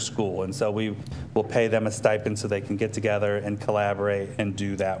after school, and so we will pay them a stipend so they can get together and collaborate and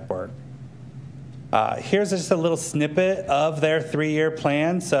do that work. Here's just a little snippet of their 3-year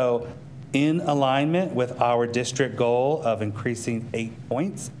plan. So in alignment with our district goal of increasing 8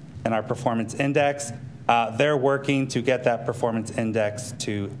 points in our performance index, they're working to get that performance index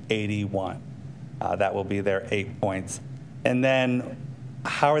to 81. That will be their 8 points. And then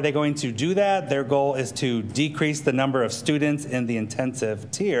how are they going to do that? Their goal is to decrease the number of students in the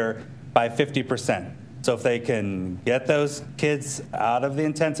intensive tier by 50%. So if they can get those kids out of the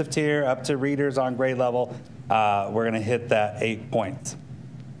intensive tier up to readers on grade level, we're going to hit that 8 points.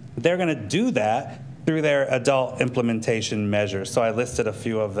 They're going to do that through their adult implementation measures. So I listed a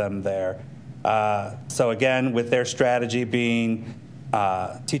few of them there. So again, with their strategy being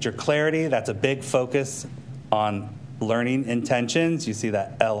teacher clarity, that's a big focus on learning intentions. You see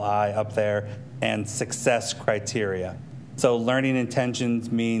that LI up there, and success criteria. So learning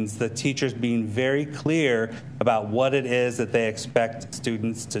intentions means the teachers being very clear about what it is that they expect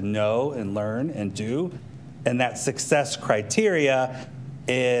students to know and learn and do. And that success criteria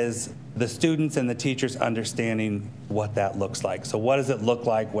is the students and the teachers understanding what that looks like. So what does it look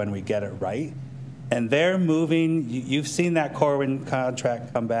like when we get it right? And they're moving, you've seen that Corwin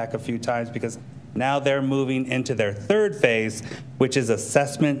contract come back a few times because now they're moving into their third phase, which is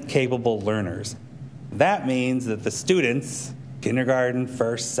assessment-capable learners. That means that the students, kindergarten,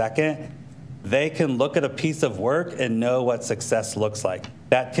 first, second, they can look at a piece of work and know what success looks like.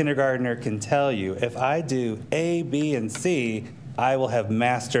 That kindergartner can tell you, if I do A, B, and C, I will have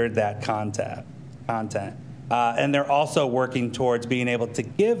mastered that content. And they're also working towards being able to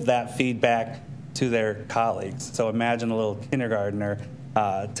give that feedback to their colleagues. So imagine a little kindergartner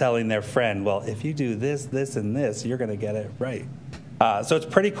telling their friend, well, if you do this, this, and this, you're going to get it right. So it's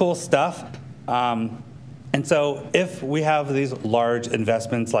pretty cool stuff. And so if we have these large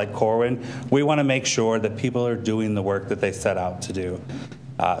investments like Corwin, we want to make sure that people are doing the work that they set out to do.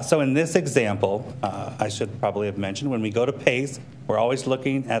 So in this example, I should probably have mentioned, when we go to PACE, we're always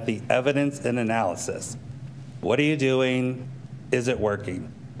looking at the evidence and analysis. What are you doing? Is it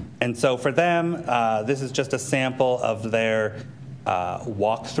working? And so for them, this is just a sample of their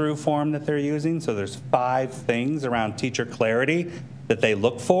walkthrough form that they're using. So there's 5 things around teacher clarity that they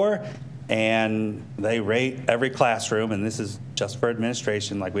look for, and they rate every classroom, and this is just for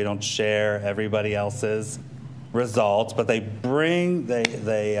administration, like we don't share everybody else's results, but they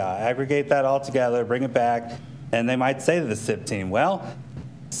aggregate that all together, bring it back, and they might say to the SIP team, well,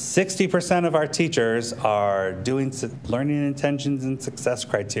 60% of our teachers are doing learning intentions and success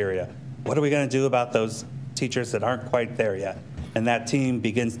criteria. What are we going to do about those teachers that aren't quite there yet? And that team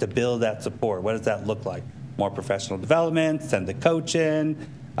begins to build that support. What does that look like? More professional development, send the coach in,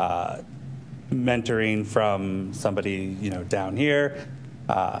 mentoring from somebody down here.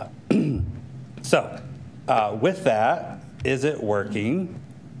 So with that, is it working?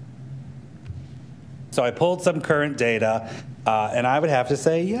 So I pulled some current data, and I would have to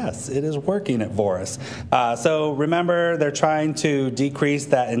say, yes, it is working at Voris. So remember, they're trying to decrease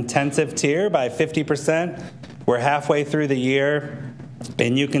that intensive tier by 50%. We're halfway through the year,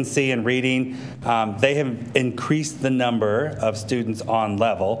 and you can see in reading, they have increased the number of students on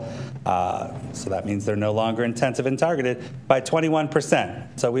level. So that means they're no longer intensive and targeted by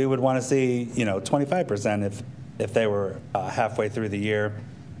 21%. So we would want to see, 25% if they were halfway through the year.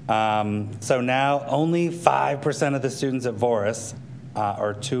 So now only 5% of the students at Voris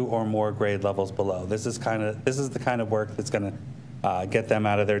are 2 or more grade levels below. This is the kind of work that's going to get them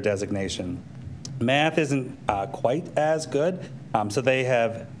out of their designation. Math isn't quite as good, so they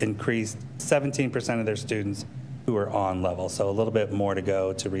have increased 17% of their students who are on level, so a little bit more to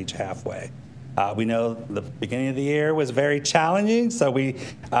go to reach halfway. We know the beginning of the year was very challenging, so we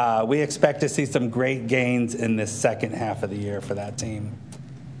expect to see some great gains in this second half of the year for that team.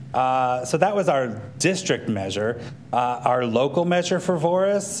 So that was our district measure. Our local measure for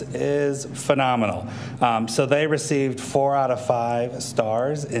Voris is phenomenal. So they received 4 out of 5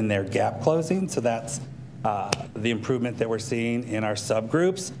 stars in their gap closing. So that's the improvement that we're seeing in our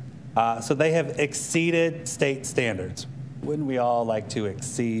subgroups. So they have exceeded state standards. Wouldn't we all like to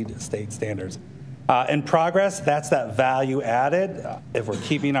exceed state standards? In progress, that's that value added if we're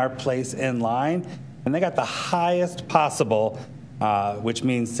keeping our place in line. And they got the highest possible, which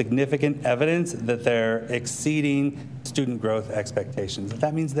means significant evidence that they're exceeding student growth expectations.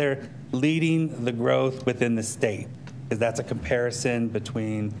 That means they're leading the growth within the state, because that's a comparison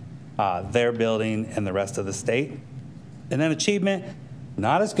between their building and the rest of the state. And then achievement,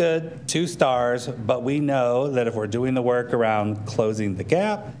 not as good, 2 stars, but we know that if we're doing the work around closing the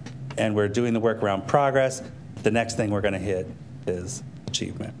gap and we're doing the work around progress, the next thing we're going to hit is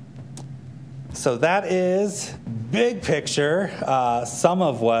achievement. So that is, big picture, some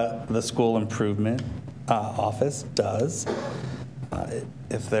of what the School Improvement Office does.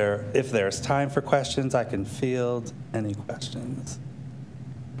 If there's time for questions, I can field any questions.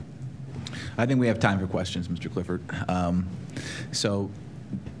 I think we have time for questions, Mr. Clifford. So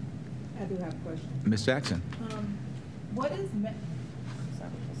do have a question. Ms. Jackson. What is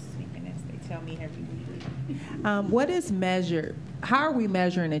sorry, just speaking as they tell me every week. What is measured? How are we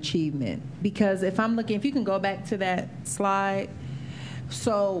measuring achievement? Because if I'm looking, if you can go back to that slide.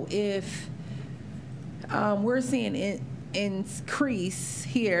 So if we're seeing it increase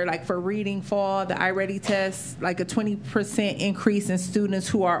here, like for reading fall, the iReady test, like a 20% increase in students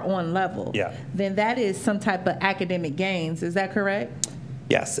who are on level. Yeah. Then that is some type of academic gains. Is that correct?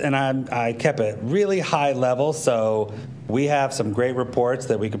 Yes, and I kept it really high level, so we have some great reports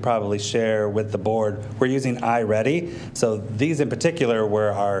that we could probably share with the board. We're using iReady, so these in particular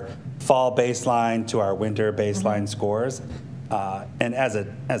were our fall baseline to our winter baseline scores. And as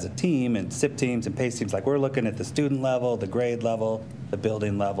a team and SIP teams and PACE teams, like we're looking at the student level, the grade level, the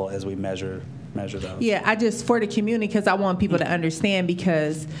building level as we measure those. Yeah, I just, for the community, because I want people to understand,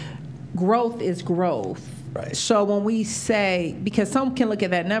 because growth is growth. Right. So when we say, because some can look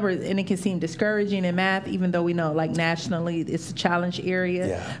at that number and it can seem discouraging in math, even though we know like nationally it's a challenge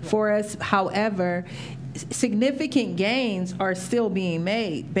area for us. However, significant gains are still being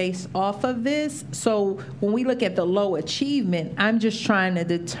made based off of this. So when we look at the low achievement, I'm just trying to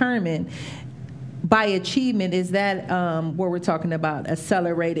determine, by achievement, is that where we're talking about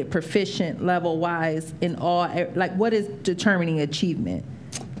accelerated, proficient, level-wise in all, like what is determining achievement?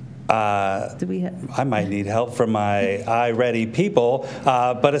 Do we have? I might need help from my iReady people,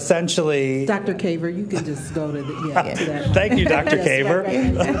 but essentially... Dr. Caver, you can just go to, to that. Thank you, Dr. Caver.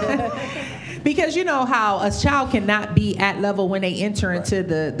 Because you know how a child cannot be at level when they enter into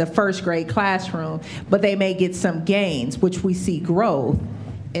the first grade classroom, but they may get some gains, which we see growth,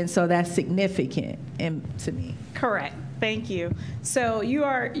 and so that's significant to me. Correct. Thank you. So you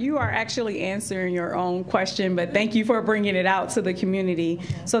are actually answering your own question, but thank you for bringing it out to the community.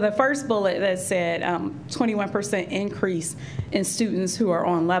 So the first bullet that said 21% increase in students who are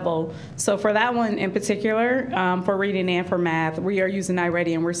on level. So for that one in particular, for reading and for math, we are using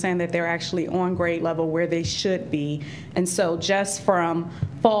iReady, and we're saying that they're actually on grade level where they should be. And so just from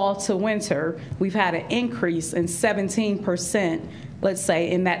fall to winter, we've had an increase in 17%, let's say,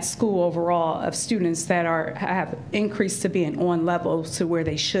 in that school overall of students that have increased to being on level to where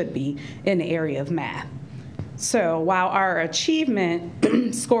they should be in the area of math. So while our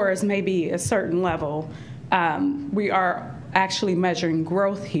achievement scores may be a certain level, we are actually measuring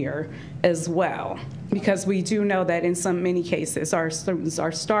growth here as well, because we do know that in many cases our students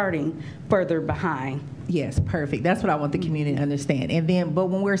are starting further behind. Yes, perfect. That's what I want the community to understand. And then, but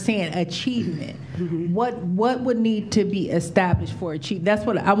when we're saying achievement, what would need to be established for achievement? That's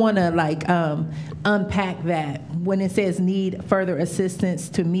what I want to unpack that. When it says need further assistance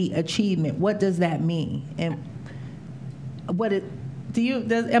to meet achievement, what does that mean? And what it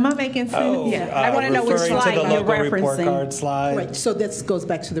am I making sense? Oh, yeah. I want to know which slide you're referencing. Report card slide. Right. So this goes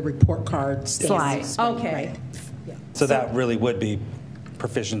back to the report card slide. Okay. Right. Yeah. So that really would be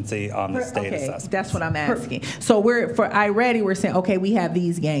proficiency on the state assessment. That's what I'm asking. So for iReady, we're saying, okay, we have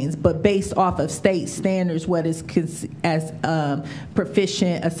these gains, but based off of state standards, what is as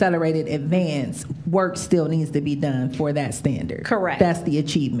proficient, accelerated, advanced, work still needs to be done for that standard. Correct. That's the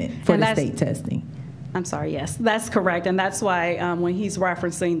achievement for the state testing. I'm sorry, yes, that's correct. And that's why when he's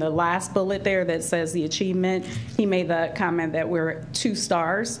referencing the last bullet there that says the achievement, he made the comment that we're 2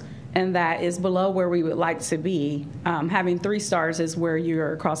 stars. And that is below where we would like to be. Having 3 stars is where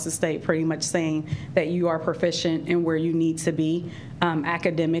you're across the state pretty much saying that you are proficient in where you need to be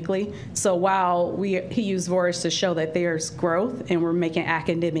academically. So while he used words to show that there's growth and we're making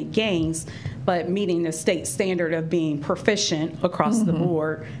academic gains, but meeting the state standard of being proficient across the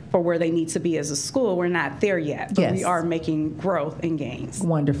board for where they need to be as a school, we're not there yet, but we are making growth and gains.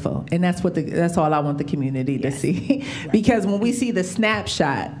 Wonderful. And that's all I want the community to see. Because when we see the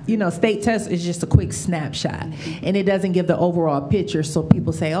snapshot, state test is just a quick snapshot, and it doesn't give the overall picture. So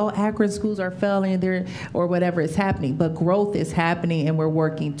people say, oh, Akron schools are failing there or whatever is happening, but growth is happening, and we're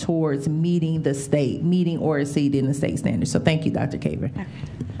working towards meeting or exceeding the state standards. So thank you, Dr. Caver.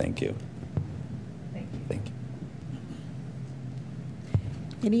 Thank you. Thank you.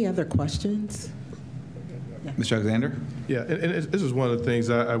 Any other questions? Mr. Alexander? Yeah, and this is one of the things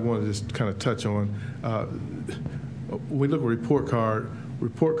I want to just kind of touch on. When we look at report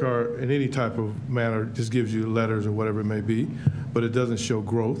card in any type of manner just gives you letters or whatever it may be, but it doesn't show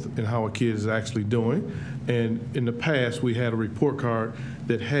growth in how a kid is actually doing. And in the past, we had a report card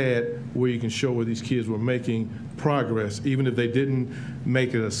that had where you can show where these kids were making progress. Even if they didn't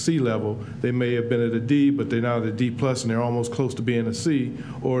make it a C level, they may have been at a D, but they're now at a D plus and they're almost close to being a C,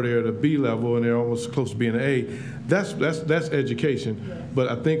 or they're at a B level and they're almost close to being an A. That's education. But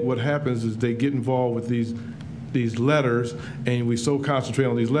I think what happens is they get involved with these these letters, and we so concentrate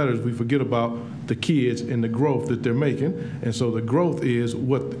on these letters, we forget about the kids and the growth that they're making. And so the growth is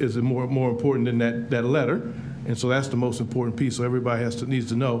what is more important than that letter. And so that's the most important piece. So everybody needs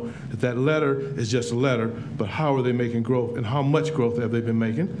to know that letter is just a letter, but how are they making growth and how much growth have they been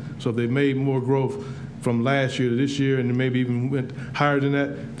making? So if they've made more growth from last year to this year and maybe even went higher than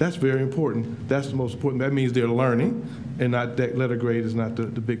that, that's very important. That's the most important. That means they're learning, and not that letter grade is not the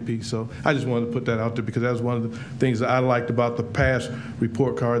big piece. So I just wanted to put that out there because that was one of the things that I liked about the past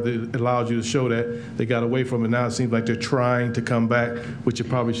report card, that allows you to show that they got away from it. Now it seems like they're trying to come back, which it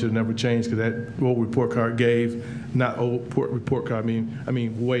probably should have never changed, because that old report card not old report card, I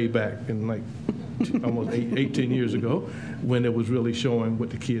mean way back in like almost 18 years ago, when it was really showing what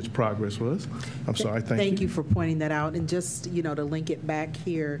the kids' progress was. I'm sorry, thank you. Thank you for pointing that out. And just, to link it back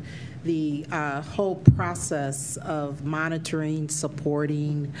here, the whole process of monitoring,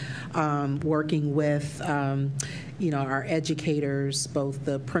 supporting, working with, our educators, both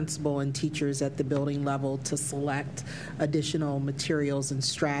the principal and teachers at the building level, to select additional materials and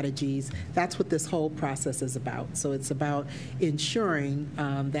strategies. That's what this whole process is about. So it's about ensuring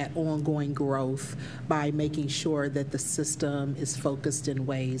that ongoing growth by making sure that the system is focused in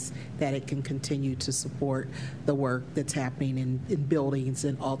ways that it can continue to support the work that's happening in buildings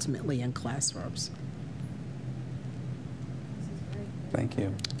and ultimately in classrooms. Thank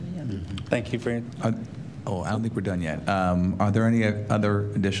you. Thank you for your... I don't think we're done yet. Are there any other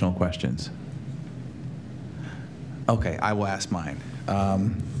additional questions? Okay, I will ask mine.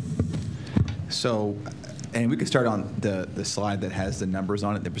 And we could start on the slide that has the numbers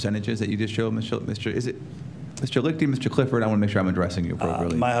on it, the percentages that you just showed, is it Mr. Lichty, Mr. Clifford? I want to make sure I'm addressing you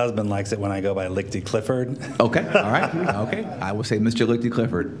appropriately. My husband likes it when I go by Lichty Clifford. Okay, all right. Okay, I will say Mr. Lichty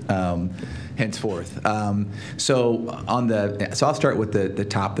Clifford henceforth. So I'll start with the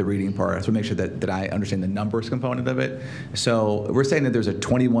top, the reading part, so make sure that I understand the numbers component of it. So we're saying that there's a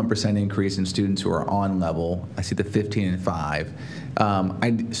 21% increase in students who are on level. I see the 15 and 5.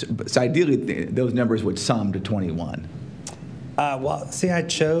 So ideally, those numbers would sum to 21. I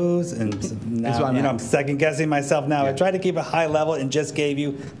chose, and now, I'm second guessing myself now. Yeah. I tried to keep a high level and just gave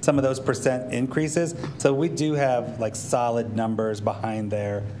you some of those percent increases. So we do have solid numbers behind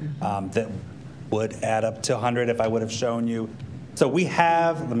there that would add up to 100 if I would have shown you. So we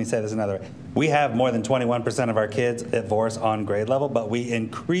have, let me say this another way, we have more than 21% of our kids at Voris on grade level, but we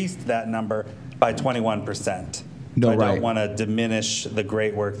increased that number by 21%. No, so I right. don't want to diminish the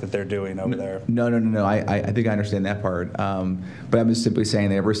great work that they're doing over there. No. I think I understand that part. But I'm just simply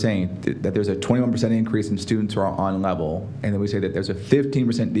saying that we're saying that there's a 21% increase in students who are on level, and then we say that there's a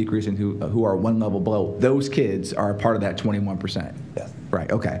 15% decrease in who are one level below. Those kids are a part of that 21%. Yes. Right.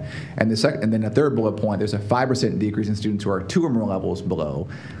 Okay. And then the third bullet point, there's a 5% decrease in students who are 2 or more levels below.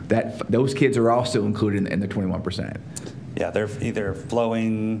 Those kids are also included in the 21%. Yeah, they're either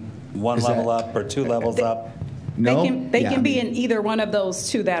flowing one level up or 2 levels up. No? They can be in either one of those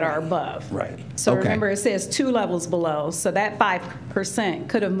 2 that are above. Right. So Okay. remember, it says 2 levels below. So that 5%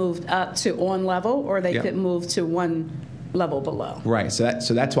 could have moved up to on level, or they could move to 1 level below. Right. So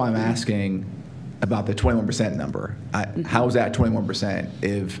that's why I'm asking about the 21% number. How is that 21%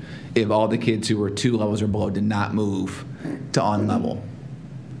 if all the kids who were 2 levels or below did not move to on level?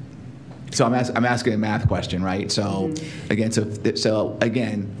 So I'm asking a math question, right? So again,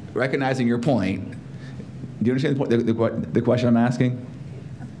 recognizing your point. Do you understand the question I'm asking?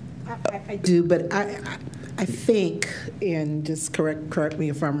 I do, but I think, and just correct me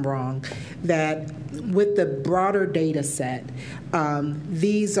if I'm wrong, that with the broader data set,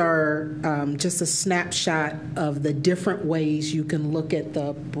 these are just a snapshot of the different ways you can look at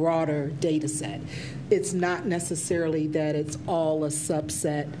the broader data set. It's not necessarily that it's all a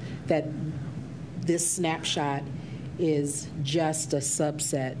subset, that this snapshot is just a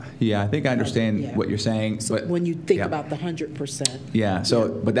subset. Yeah, I think I understand what you're saying. So but when you think about the 100%. Yeah,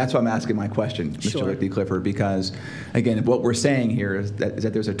 but that's why I'm asking my question, Mr. Sure. Lichty Clifford, because, again, what we're saying here is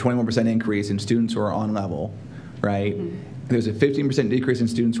that there's a 21% increase in students who are on level, right? Mm-hmm. There's a 15% decrease in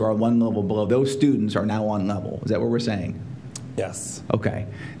students who are 1 level below. Those students are now on level. Is that what we're saying? Yes. Okay.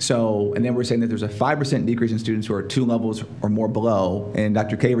 So, and then we're saying that there's a 5% decrease in students who are 2 levels or more below. And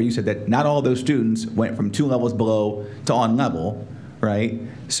Dr. Kaver, you said that not all those students went from 2 levels below to on level, right?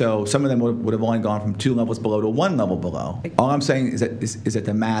 So some of them would have only gone from 2 levels below to 1 level below. All I'm saying is that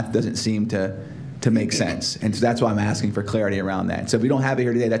the math doesn't seem to make sense. And so that's why I'm asking for clarity around that. So if we don't have it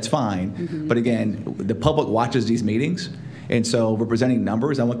here today, that's fine. Mm-hmm. But again, the public watches these meetings. And so we're presenting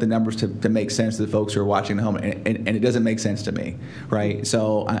numbers. I want the numbers to make sense to the folks who are watching at home, and it doesn't make sense to me, right?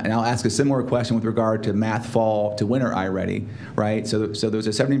 So, and I'll ask a similar question with regard to math fall to winter iReady, right? So there's a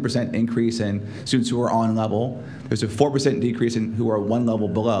 17% increase in students who are on level. There's a 4% decrease in who are one level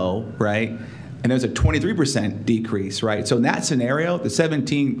below, right? And there's a 23% decrease, right? So in that scenario, the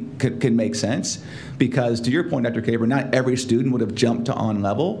 17 can make sense because, to your point, Dr. Caber, not every student would have jumped to on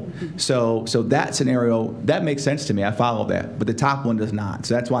level. So that scenario, that makes sense to me. I follow that. But the top one does not.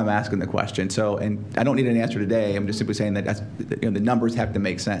 So that's why I'm asking the question. So, and I don't need an answer today. I'm just simply saying that that's, the numbers have to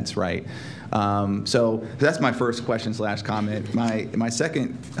make sense, right? So that's my first question / comment. My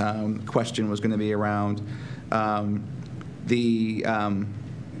second question was going to be around the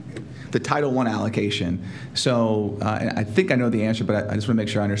Title I allocation. So I think I know the answer, but I just want to make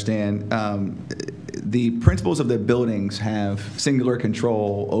sure I understand. The principals of the buildings have singular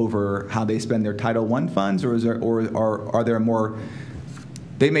control over how they spend their Title I funds, or are there more?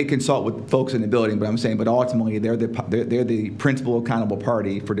 They may consult with folks in the building, but I'm saying, but ultimately they're the principal accountable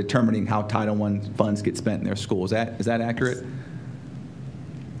party for determining how Title I funds get spent in their school. Is that accurate?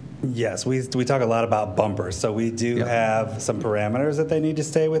 Yes, we talk a lot about bumpers. So we do have some parameters that they need to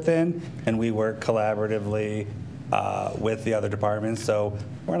stay within, and we work collaboratively with the other departments. So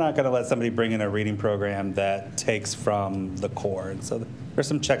we're not going to let somebody bring in a reading program that takes from the core. And so there's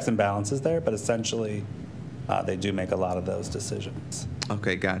some checks and balances there, but essentially they do make a lot of those decisions.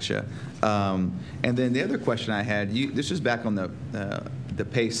 Okay, gotcha. And then the other question I had, this was back on the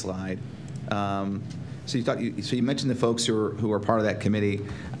pay slide. So you mentioned the folks who are part of that committee.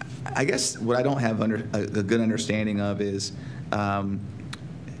 I guess what I don't have a good understanding of is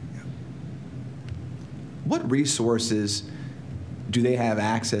what resources do they have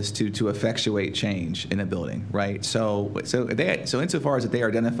access to effectuate change in a building, right? So insofar as that they are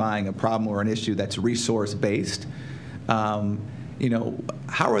identifying a problem or an issue that's resource based, how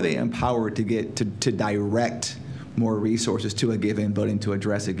are they empowered to direct more resources to a given building to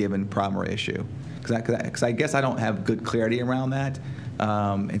address a given problem or issue? Because I guess I don't have good clarity around that.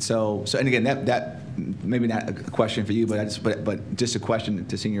 And again, that maybe not a question for you, but just a question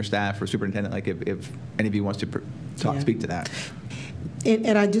to senior staff or superintendent, like if any of you wants to speak to that.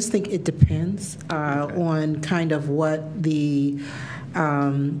 And I just think it depends on kind of what the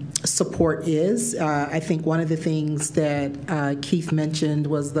support is. I think one of the things that Keith mentioned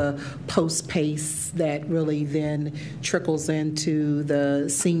was the post-PACE that really then trickles into the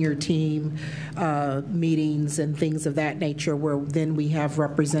senior team meetings and things of that nature, where then we have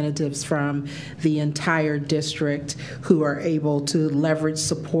representatives from the entire district who are able to leverage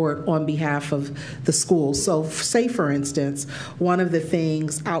support on behalf of the schools. So say, for instance, one of the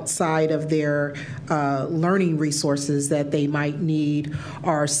things outside of their learning resources that they might need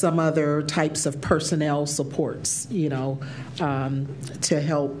are some other types of personnel supports, to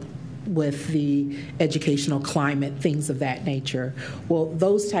help with the educational climate, things of that nature. Well,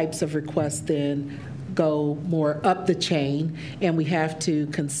 those types of requests then go more up the chain, and we have to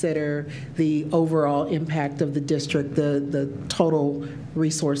consider the overall impact of the district, the total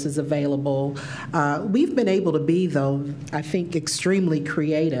resources available. We've been able to be, though, I think, extremely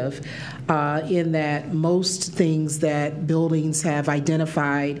creative in that most things that buildings have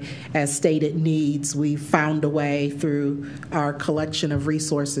identified as stated needs, we've found a way through our collection of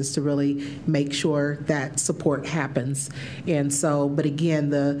resources to really make sure that support happens. And so, but again,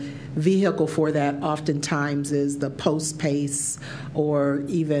 the vehicle for that oftentimes is the post-PACE or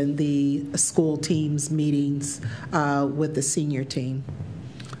even the school teams meetings with the senior team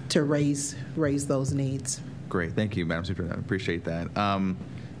to raise those needs. Great, thank you, Madam Superintendent. I appreciate that.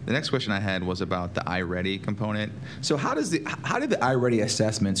 The next question I had was about the iReady component. So how did the iReady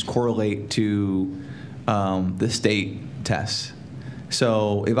assessments correlate to the state tests?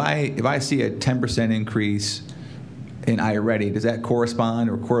 So if I see a 10% increase in iReady, does that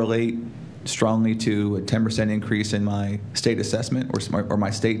correspond or correlate strongly to a 10% increase in my state assessment or my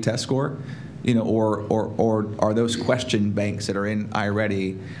state test score? Or are those question banks that are in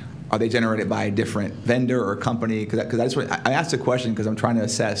iReady, are they generated by a different vendor or company? Because I asked the question because I'm trying to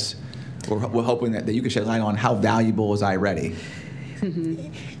assess, or we're hoping that you can shed light on how valuable is iReady.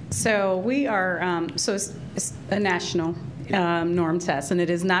 Mm-hmm. So we are, it's a national norm test, and it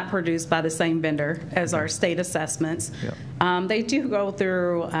is not produced by the same vendor as our state assessments. Yep. They do go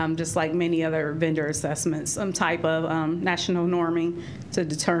through, just like many other vendor assessments, some type of national norming to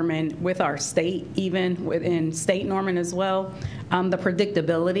determine with our state, even within state norming as well, the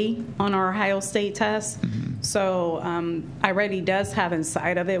predictability on our Ohio State test. Mm-hmm. So iReady does have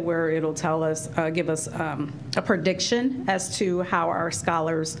inside of it where it'll tell us, give us a prediction as to how our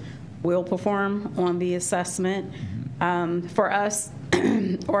scholars will perform on the assessment. For us,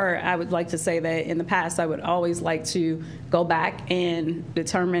 or I would like to say that in the past, I would always like to go back and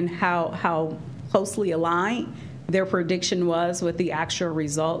determine how closely aligned their prediction was with the actual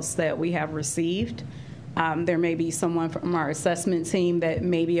results that we have received. There may be someone from our assessment team that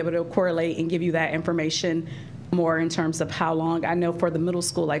may be able to correlate and give you that information more in terms of how long. I know for the middle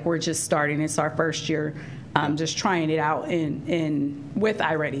school, like we're just starting, it's our first year, just trying it out with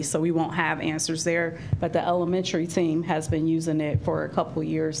iReady, so we won't have answers there. But the elementary team has been using it for a couple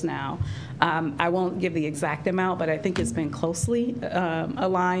years now. I won't give the exact amount, but I think it's been closely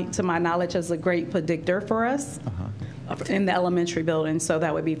aligned, to my knowledge, as a great predictor for us in the elementary building. So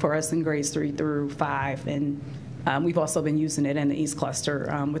that would be for us in grades 3 through 5. And we've also been using it in the East Cluster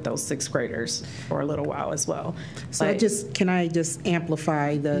with those 6th graders for a little while as well. So can I just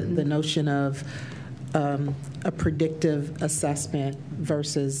amplify the notion of a predictive assessment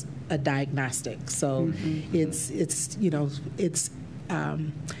versus a diagnostic. So it's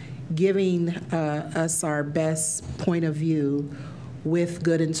giving us our best point of view with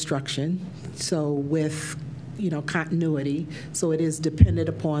good instruction. So with continuity. So it is dependent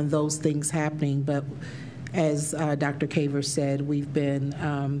upon those things happening. But as Dr. Caver said, we've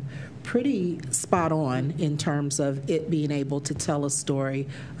been pretty spot on in terms of it being able to tell a story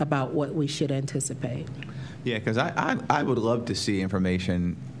about what we should anticipate. Yeah, because I would love to see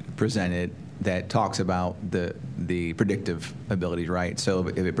information presented that talks about the predictive abilities, right? So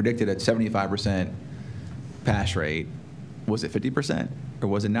if it predicted a 75% pass rate, was it 50%? Or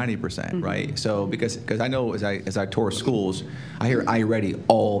was it 90%, right? So because I know as I tour schools, I hear iReady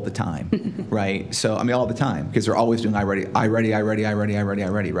all the time, right? So I mean all the time, because they're always doing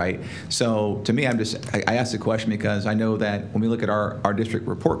iReady, right? So to me, I ask the question because I know that when we look at our district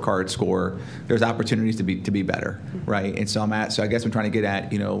report card score, there's opportunities to be better, right? And so I guess I'm trying to get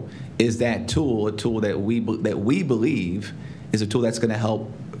at, is that tool a tool that we believe is a tool that's going to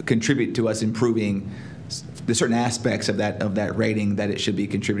help contribute to us improving the certain aspects of that rating that it should be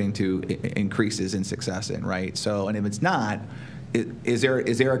contributing to increases in success in, right? So, and if it's not, is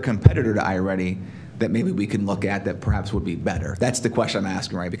there a competitor to iReady that maybe we can look at that perhaps would be better? That's the question I'm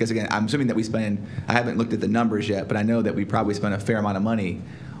asking, right? Because again, I'm assuming that I haven't looked at the numbers yet, but I know that we probably spend a fair amount of money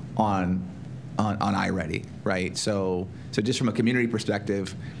on iReady, right? So just from a community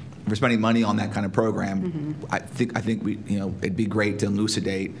perspective, if we're spending money on that kind of program, I think we, it'd be great to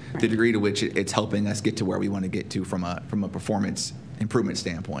elucidate the degree to which it's helping us get to where we want to get to from a performance improvement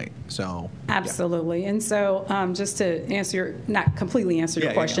standpoint. So absolutely. And so just to not completely answer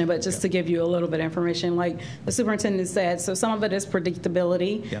your question, but just to give you a little bit of information, like the superintendent said, so some of it is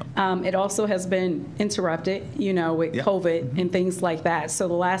predictability. It also has been interrupted, with COVID and things like that. So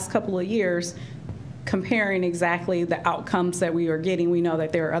the last couple of years, comparing exactly the outcomes that we are getting, we know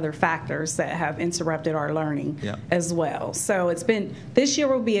that there are other factors that have interrupted our learning as well. So this year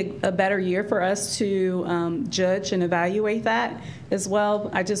will be a better year for us to judge and evaluate that as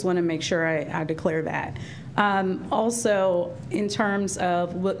well. I just want to make sure I declare that. Also, in terms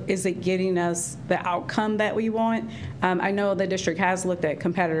of is it getting us the outcome that we want, I know the district has looked at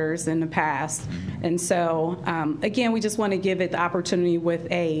competitors in the past. And so, again, we just want to give it the opportunity with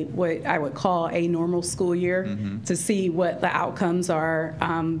what I would call a normal school year to see what the outcomes are,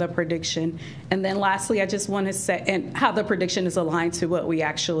 the prediction. And then lastly, I just want to say, and how the prediction is aligned to what we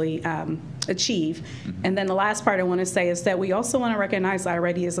actually achieve. And then the last part I want to say is that we also want to recognize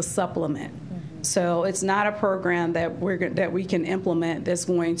iReady as a supplement. So it's not a program that we can implement that's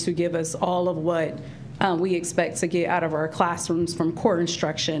going to give us all of what we expect to get out of our classrooms from core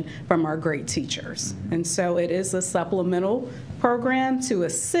instruction from our great teachers. And so it is a supplemental program to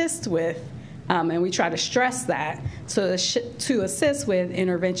assist with, and we try to stress that, to assist with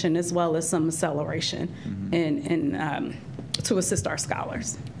intervention as well as some acceleration and to assist our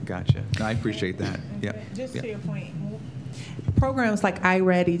scholars. Gotcha. No, I appreciate that. Just to your point, programs like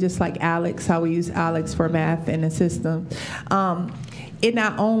iReady, just like Alex, how we use Alex for math in the system, it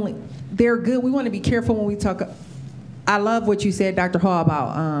not only, they're good. We want to be careful when we talk. I love what you said, Dr. Hall,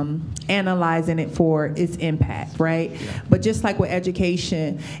 about analyzing it for its impact, right? But just like with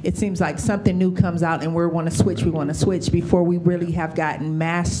education, it seems like something new comes out and we want to switch before we really have gotten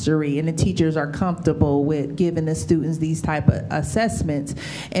mastery and the teachers are comfortable with giving the students these type of assessments.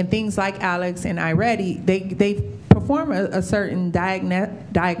 And things like Alex and iReady, they perform a certain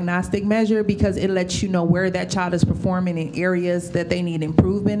diagnostic measure because it lets you know where that child is performing in areas that they need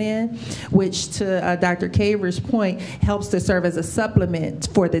improvement in, which to Dr. Caver's point, helps to serve as a supplement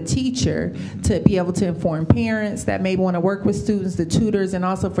for the teacher to be able to inform parents that may want to work with students, the tutors, and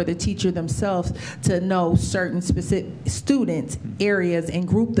also for the teacher themselves to know certain specific students, areas, and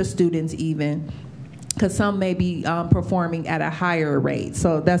group the students even. because some may be performing at a higher rate.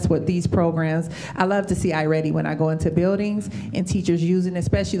 So that's what these programs, I love to see iReady when I go into buildings and teachers using,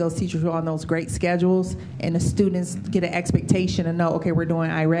 especially those teachers who are on those great schedules, and the students get an expectation to know, okay, we're doing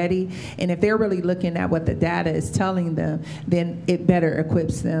iReady. And if they're really looking at what the data is telling them, then it better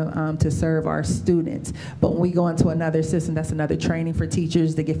equips them to serve our students. But when we go into another system, that's another training for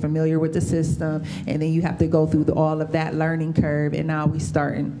teachers to get familiar with the system, and then you have to go through all of that learning curve, and now we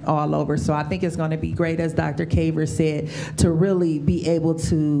starting all over. So I think it's going to be great, as Dr. Caver said, to really be able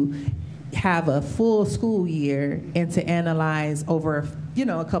to have a full school year and to analyze over, you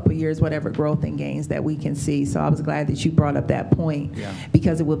know, a couple of years whatever growth and gains that we can see. So I was glad that you brought up that point,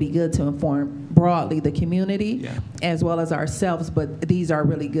 because it will be good to inform broadly the community as well as ourselves. But these are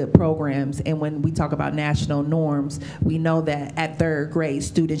really good programs, and when we talk about national norms, we know that at third grade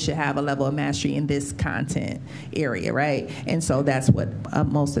students should have a level of mastery in this content area, right? And so that's what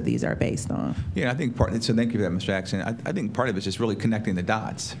most of these are based on. Yeah, I think so thank you for that, Ms. Jackson. I think part of it is just really connecting the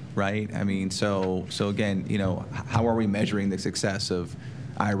dots, right? I mean, so again, you know, how are we measuring the success of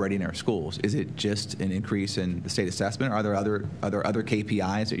iReady in our schools? Is it just an increase in the state assessment? Are there other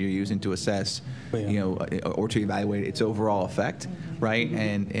KPIs that you're using to assess, you know, or to evaluate its overall effect, right?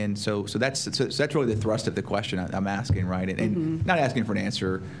 And so that's really the thrust of the question I'm asking, right? And not asking for an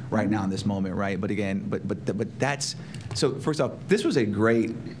answer right now in this moment, right? But again, but that's, so first off, this was a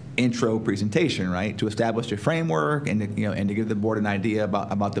great intro presentation, right, to establish a framework and to give the board an idea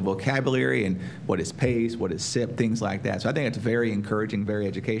about the vocabulary and what is PACE, what is SIP, things like that. So I think it's very encouraging, very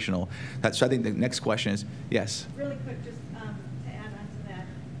educational. So I think the next question is, yes. Really quick, just to add on to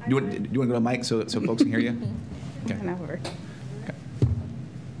that. Do you want to go to the mic so folks can hear you? Okay.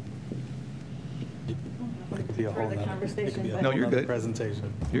 Conversation. No, you're good.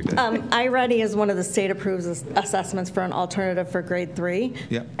 Presentation. You're good. iReady is one of the state-approved assessments for an alternative for grade 3.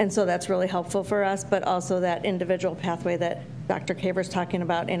 Yep. And so that's really helpful for us, but also that individual pathway that Dr. Caver's talking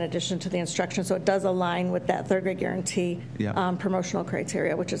about in addition to the instruction. So it does align with that third grade guarantee promotional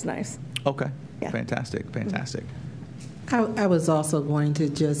criteria, which is nice. Okay. Yeah. Fantastic. I was also going to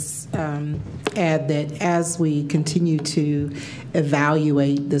just add that as we continue to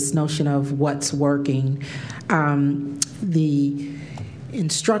evaluate this notion of what's working, the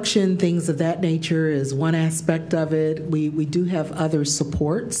instruction, things of that nature is one aspect of it. We do have other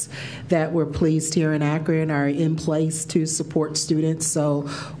supports that we're pleased here in Akron are in place to support students. So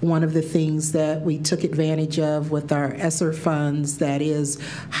one of the things that we took advantage of with our ESSER funds that is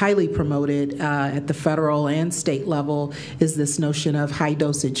highly promoted at the federal and state level is this notion of high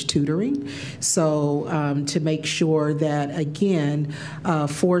dosage tutoring. So to make sure that, again,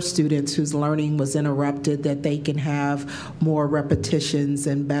 for students whose learning was interrupted, that they can have more repetitions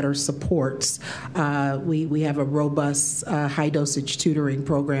and better supports. We have a robust high dosage tutoring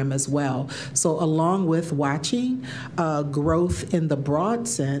program as well. So along with watching growth in the broad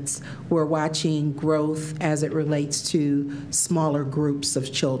sense, we're watching growth as it relates to smaller groups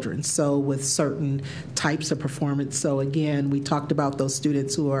of children. So with certain types of performance. So again, we talked about those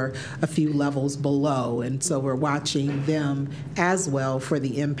students who are a few levels below. And so we're watching them as well for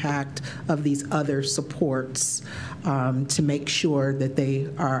the impact of these other supports to make sure that they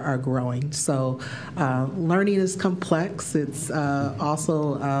are growing. So learning is complex. It's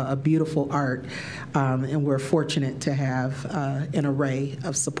also a beautiful art, and we're fortunate to have an array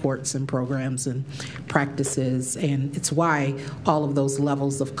of supports and programs and practices, and it's why all of those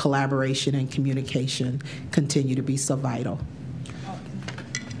levels of collaboration and communication continue to be so vital.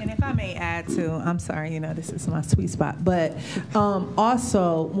 And if I may add to, I'm sorry, this is my sweet spot, but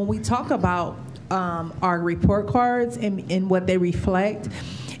also when we talk about our report cards and what they reflect,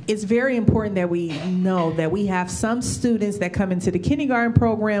 it's very important that we know that we have some students that come into the kindergarten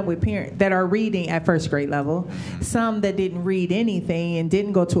program with parents that are reading at first grade level, some that didn't read anything and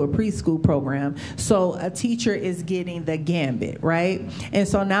didn't go to a preschool program. So a teacher is getting the gambit, right? And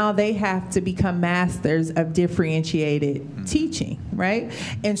so now they have to become masters of differentiated teaching, right?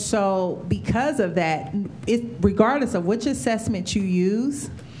 And so because of that, regardless of which assessment you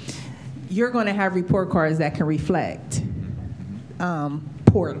use, you're going to have report cards that can reflect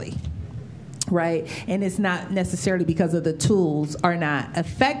poorly, right? And it's not necessarily because of the tools are not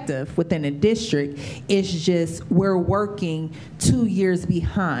effective within a district. It's just we're working 2 years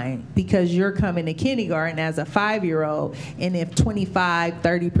behind because you're coming to kindergarten as a 5-year-old, and if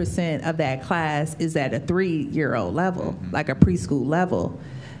 25-30% of that class is at a 3-year-old level, like a preschool level,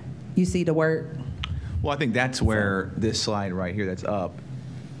 you see the work? Well, I think that's where this slide right here that's up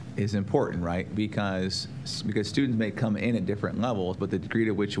is important, right? Because students may come in at different levels, but the degree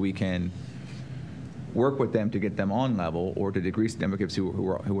to which we can work with them to get them on level, or to decrease the number of kids who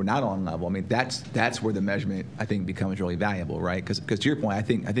are not on level. I mean, that's where the measurement, I think, becomes really valuable, right? Because to your point, I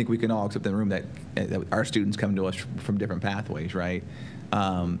think we can all accept in the room that our students come to us from different pathways, right?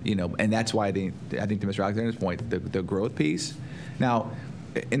 You know, and that's why I think to Mr. Alexander's point, the growth piece. Now,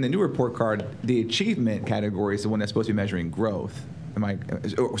 in the new report card, the achievement category is the one that's supposed to be measuring growth. Am I?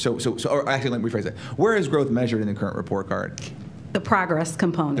 So actually, let me rephrase that. Where is growth measured in the current report card? The progress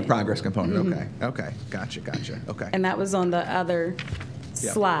component. The progress component. Okay. Gotcha. Okay. And that was on the other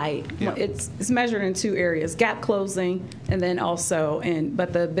slide. Yep. It's measured in two areas: gap closing, and then also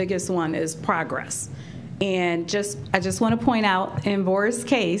but the biggest one is progress. And I just want to point out, in Boris'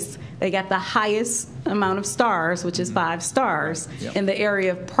 case, they got the highest amount of stars, which is 5 stars, in the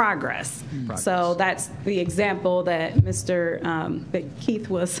area of progress. So that's the example that that Keith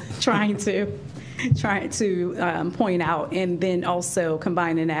was trying to point out, and then also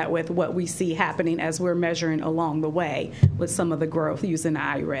combining that with what we see happening as we're measuring along the way with some of the growth using the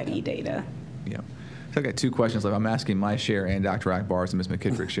iReady data. Yeah. So I got 2 questions left. I'm asking my share and Dr. Akbar's and Ms.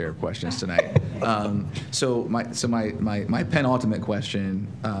 McKittrick's share of questions tonight. So my penultimate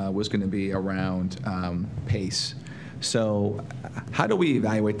question was going to be around PACE. So how do we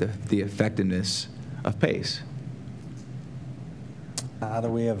evaluate the effectiveness of PACE? How do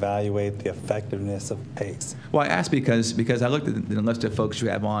we evaluate the effectiveness of PACE? Well, I asked because I looked at the list of folks you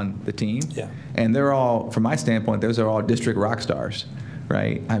have on the team, and they're all, from my standpoint, those are all district rock stars.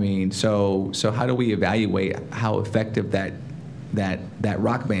 Right. I mean, so how do we evaluate how effective that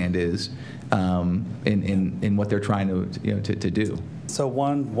rock band is in what they're trying to do? So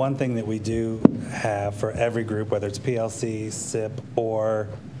one thing that we do have for every group, whether it's PLC, SIP, or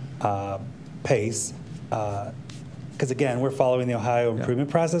PACE, because again, we're following the Ohio improvement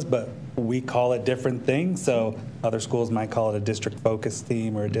process, but we call it different things. So other schools might call it a district focus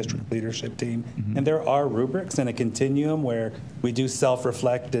team or a district leadership team. And there are rubrics and a continuum where we do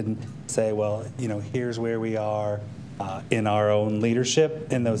self-reflect and say, well, here's where we are in our own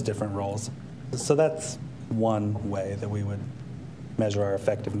leadership in those different roles. So that's one way that we would measure our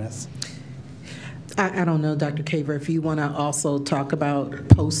effectiveness. I don't know, Dr. Caver, if you want to also talk about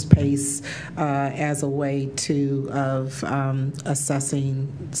post-PACE as a way of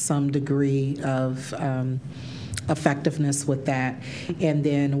assessing some degree of effectiveness with that. And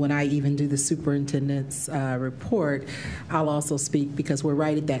then when I even do the superintendent's report, I'll also speak, because we're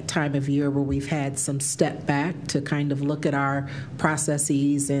right at that time of year where we've had some step back to kind of look at our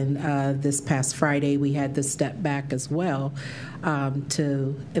processes. And this past Friday, we had the step back as well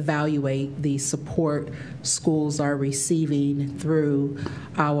to evaluate the support schools are receiving through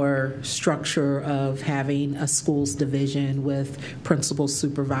our structure of having a schools division with principal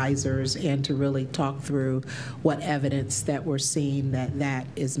supervisors, and to really talk through what evidence that we're seeing that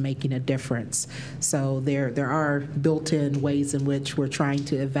is making a difference. So there are built-in ways in which we're trying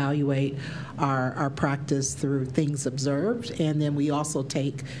to evaluate our practice through things observed, and then we also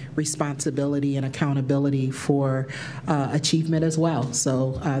take responsibility and accountability for achievement as well.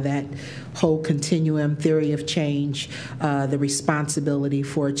 So that whole continuum theory of change, the responsibility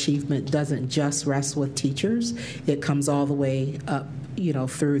for achievement doesn't just rest with teachers. It comes all the way up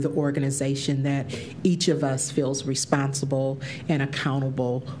through the organization, that each of us feels responsible and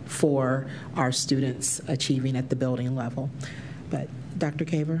accountable for our students achieving at the building level. But Dr.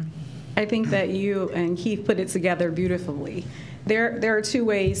 Caver? I think that you and Keith put it together beautifully. There are 2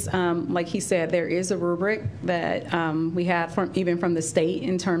 ways, like he said, there is a rubric that we have even from the state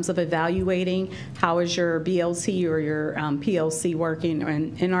in terms of evaluating how is your BLT or your PLC working,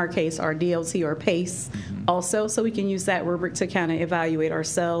 and in our case, our DLT or PACE also, so we can use that rubric to kind of evaluate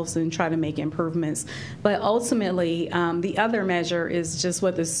ourselves and try to make improvements. But ultimately, the other measure is just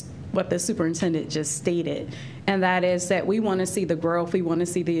what the superintendent just stated, and that is that we want to see the growth, we want to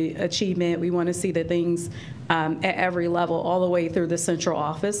see the achievement, we want to see the things at every level, all the way through the central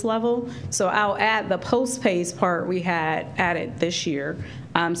office level. So I'll add the post-PACE part we had added this year.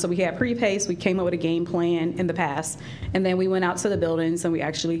 So we had pre-PACE, we came up with a game plan in the past, and then we went out to the buildings and we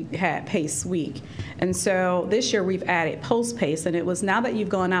actually had PACE week. And so this year we've added post-PACE, and it was now that you've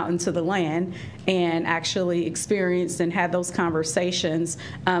gone out into the land and actually experienced and had those conversations,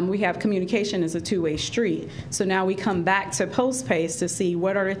 we have communication as a 2-way street. So now we come back to post-PACE to see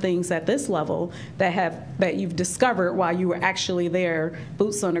what are the things at this level that you've discovered while you were actually there,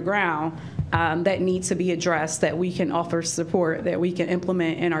 boots on the ground, that need to be addressed, that we can offer support, that we can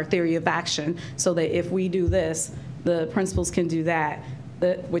implement in our theory of action, so that if we do this, the principals can do that,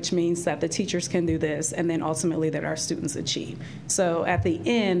 which means that the teachers can do this, and then ultimately that our students achieve. So at the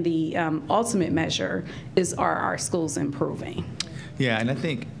end, the ultimate measure is, are our schools improving? Yeah, and I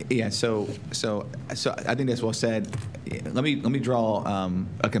think so I think that's well said. Let me draw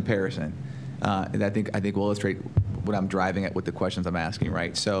a comparison that I think will illustrate what I'm driving at with the questions I'm asking.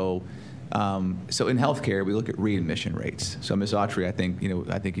 Right. So in healthcare, we look at readmission rates. So Ms. Autry, I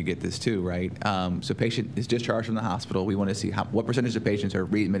think you get this too, right? So patient is discharged from the hospital. We want to see what percentage of patients are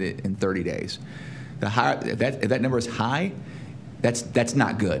readmitted in 30 days. The higher, if that number is high, that's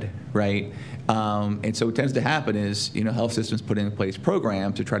not good, right? And so what tends to happen is, health systems put in place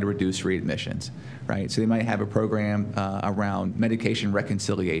programs to try to reduce readmissions, right? So they might have a program around medication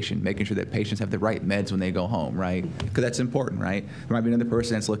reconciliation, making sure that patients have the right meds when they go home, right? Because that's important, right? There might be another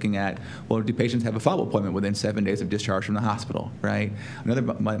person that's looking at, well, do patients have a follow-up appointment within 7 days of discharge from the hospital, right? Another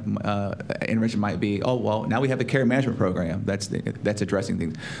intervention might be, oh, well, now we have a care management program that's addressing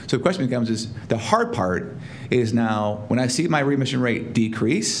things. So the question becomes is, the hard part is now, when I see my readmission rate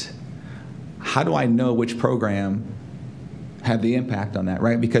decrease, how do I know which program had the impact on that,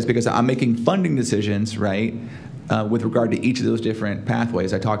 right? Because I'm making funding decisions, right, with regard to each of those different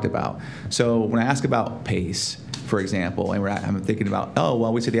pathways I talked about. So when I ask about PACE, for example, and I'm thinking about, oh,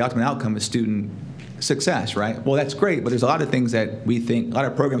 well, we say the ultimate outcome is student success, right? Well, that's great, but there's a lot of things that we think, a lot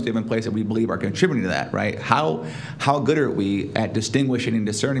of programs we have in place that we believe are contributing to that, right? How good are we at distinguishing and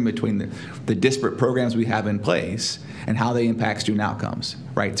discerning between the disparate programs we have in place and how they impact student outcomes,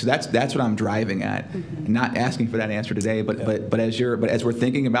 right? So that's what I'm driving at. Mm-hmm. Not asking for that answer today, but as we're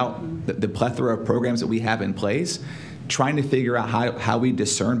thinking about the plethora of programs that we have in place, trying to figure out how we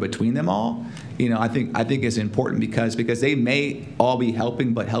discern between them all, I think is important because they may all be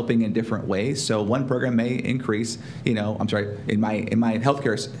helping, but helping in different ways. So one program may increase, in my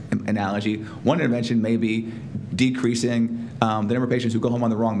healthcare analogy, one intervention may be decreasing the number of patients who go home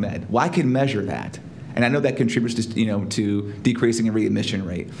on the wrong med. Well, I can measure that. And I know that contributes to decreasing a readmission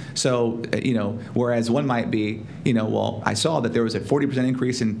rate. So, whereas one might be, well, I saw that there was a 40%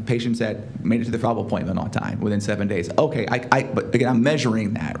 increase in patients that made it to the follow-up appointment on time within 7 days. Okay, but again, I'm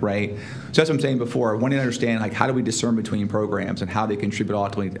measuring that, right? So that's what I'm saying before. I want to understand, how do we discern between programs and how they contribute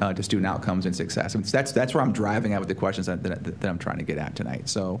ultimately to student outcomes and success. And that's where I'm driving at with the questions that I'm trying to get at tonight.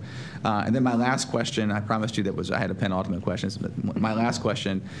 So, and then my last question, I promised you I had a penultimate question. But my last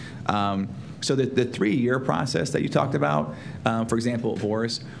question. So the 3-year process that you talked about, for example,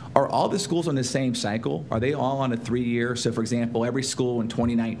 Boris, are all the schools on the same cycle? Are they all on a 3-year? So, for example, every school in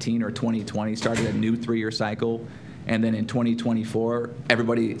 2019 or 2020 started a new 3-year cycle, and then in 2024,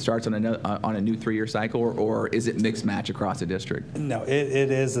 everybody starts on a new 3-year cycle, or is it mixed match across the district? No,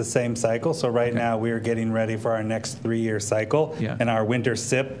 it is the same cycle. So right now we are getting ready for our next 3-year cycle, and our winter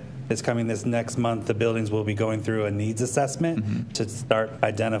SIP is coming this next month. The buildings will be going through a needs assessment to start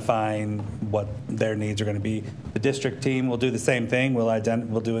identifying what their needs are going to be. The district team will do the same thing.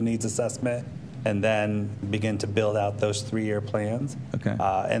 We'll do a needs assessment and then begin to build out those 3-year plans. Okay.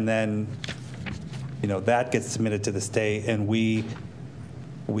 And then, that gets submitted to the state, and we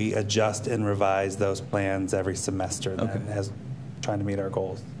adjust and revise those plans every semester. Then as trying to meet our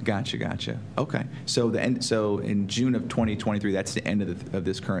goals. Gotcha. Okay. So in June of 2023, that's the end of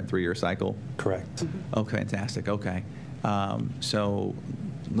this current 3-year cycle? Correct. Mm-hmm. Oh, fantastic. Okay. So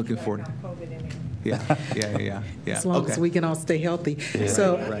looking forward. Yeah. As long as we can all stay healthy. Yeah.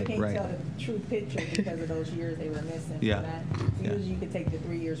 So you can't tell the true picture because of those years they were missing. Yeah. Usually you can take the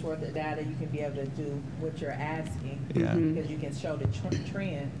 3 years worth of data, you can be able to do what you're asking because you can show the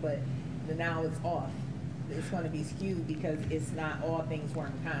trend, but now it's off. It's going to be skewed because it's not, all things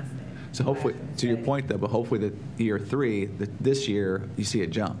weren't constant. So hopefully, to your point though, but hopefully the year 3, this year, you see it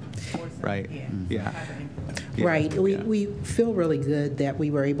jump, right? Yeah. Right. We feel really good that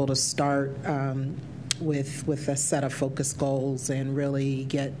we were able to start with a set of focus goals and really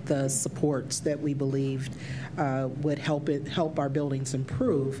get the supports that we believed would help our buildings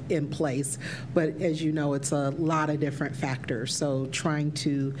improve in place. But as you know, it's a lot of different factors. So trying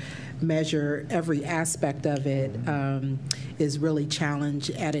to measure every aspect of it is really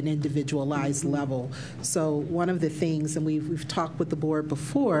challenged at an individualized level. So one of the things, and we've talked with the board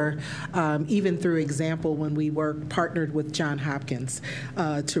before, even through example when we partnered with Johns Hopkins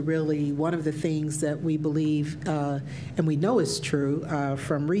to really, one of the things that we believe and we know is true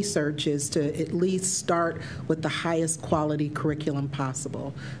from research is to at least start with the highest quality curriculum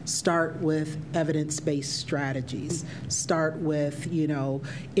possible. Start with evidence-based strategies. Start with,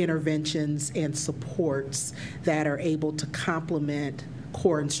 interventions and supports that are able to complement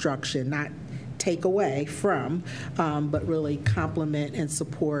core instruction, not take away from, but really complement and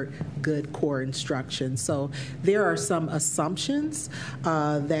support good core instruction. So there are some assumptions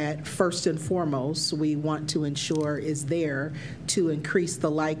that first and foremost we want to ensure is there to increase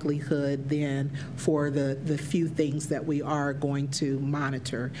the likelihood then for the few things that we are going to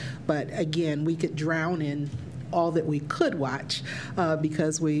monitor. But again, we could drown in all that we could watch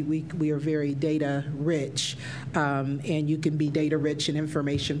because we are very data rich, and you can be data rich and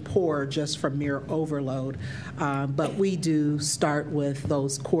information poor just from mere overload. But we do start with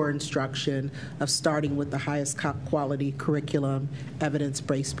those core instruction of starting with the highest quality curriculum,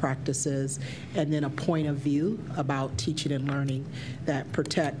 evidence-based practices, and then a point of view about teaching and learning that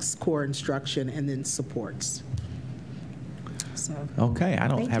protects core instruction and then supports. So, okay, I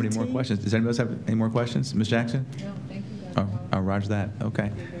don't have any more questions. Does anybody else have any more questions? Ms. Jackson? No, thank you. Oh, roger that.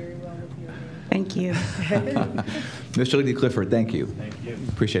 Okay. Thank you. Mr. Lady Clifford, thank you. Thank you.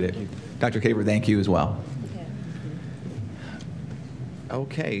 Appreciate it. Dr. Caver, thank you as well.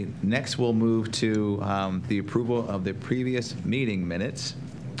 Okay, next we'll move to the approval of the previous meeting minutes.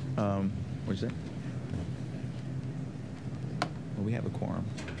 What'd you say? Well, we have a quorum.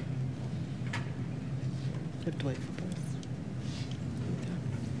 have to wait for both.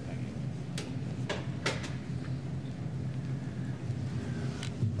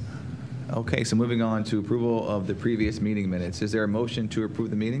 Okay, so moving on to approval of the previous meeting minutes. Is there a motion to approve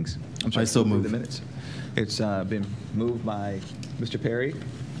the meetings? I'm sorry, I so to approve move. the minutes. It's been moved by Mr. Perry,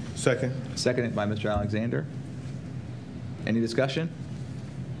 Second. seconded by Mr. Alexander. Any discussion?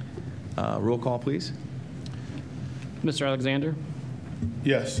 Roll call, please. Mr. Alexander,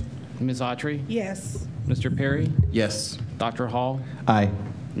 Yes. Ms. Autry, Yes. Mr. Perry, Yes. Dr. Hall, Aye.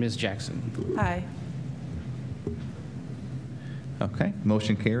 Ms. Jackson. Aye. Okay,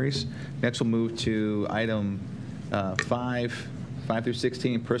 motion carries. Next, we'll move to item 5 through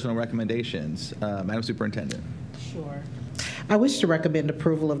 16, personal recommendations. Madam Superintendent. Sure. I wish to recommend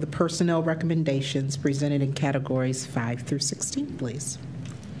approval of the personnel recommendations presented in categories 5 through 16, please.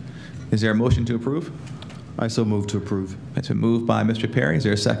 Is there a motion to approve? I so move to approve. It's been moved by Mr. Perry. Is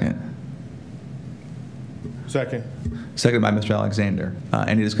there a second? Second. Seconded by Mr. Alexander.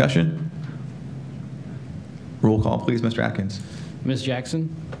 Any discussion? Roll call, please, Mr. Atkins. Ms.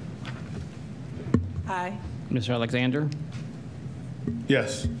 Jackson, Aye. Mr. Alexander,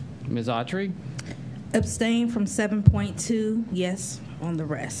 Yes. Ms. Autry, Abstain from 7.2, yes on the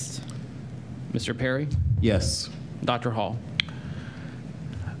rest. Mr. Perry, Yes. Dr. Hall.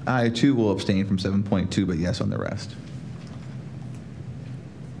 I, too, will abstain from 7.2, but yes on the rest.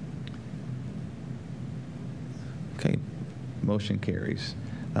 Okay, motion carries.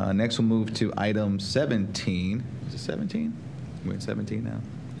 Next, we'll move to item 17. Is it 17? We're at 17 now?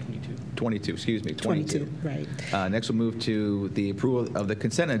 22, excuse me, 22. Right. Next, we'll move to the approval of the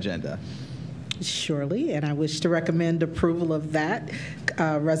consent agenda. Surely, and I wish to recommend approval of that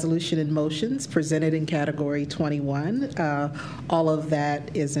resolution and motions presented in category 21. All of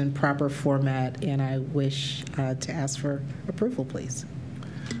that is in proper format, and I wish to ask for approval, please.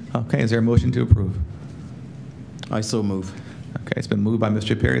 Okay, is there a motion to approve? I so move. Okay, it's been moved by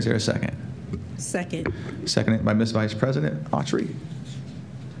Mr. Perry. Is there a second? Second. Seconded by Ms. Vice President Autry.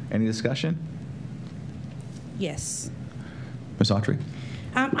 Any discussion? Yes. Ms. Autry?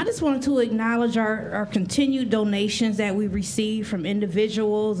 I just wanted to acknowledge our continued donations that we receive from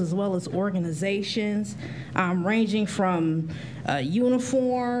individuals as well as organizations, ranging from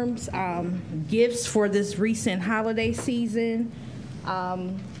uniforms, gifts for this recent holiday season,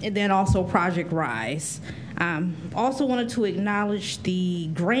 and then also Project Rise. Also wanted to acknowledge the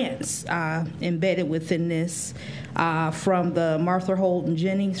grants embedded within this from the Martha Holden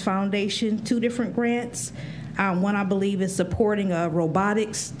Jennings Foundation, 2 different grants. One, I believe, is supporting a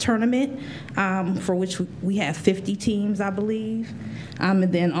robotics tournament for which we have 50 teams, I believe. And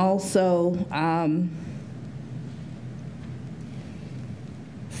then also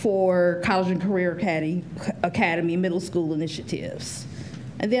for College and Career Academy middle school initiatives.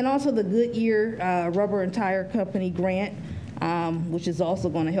 And then also the Goodyear Rubber and Tire Company grant, which is also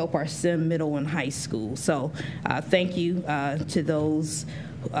going to help our STEM middle and high school. So thank you to those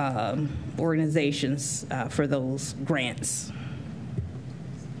organizations for those grants.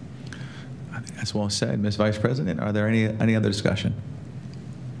 I think that's well said. Ms. Vice President, are there any other discussion?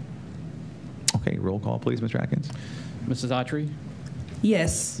 Okay, roll call, please, Mr. Atkins. Mrs. Autry,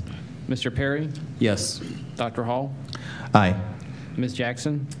 Yes. Mr. Perry, Yes. Dr. Hall, Aye. Ms.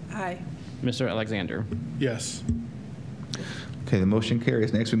 Jackson, Aye. Mr. Alexander. Yes. Okay, the motion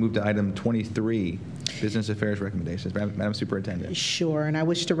carries. Next, we move to item 23, Business Affairs Recommendations. Madam Superintendent. Sure, and I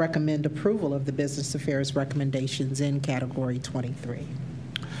wish to recommend approval of the business affairs recommendations in category 23.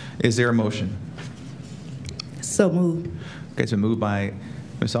 Is there a motion? So moved. Okay, so moved by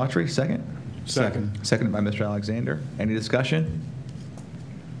Ms. Autry, second? Second. Seconded by Mr. Alexander. Any discussion?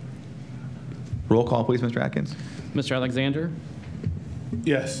 Roll call, please, Mr. Atkins. Mr. Alexander?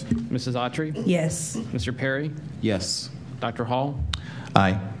 Yes. Mrs. Autry? Yes. Mr. Perry? Yes. Dr. Hall?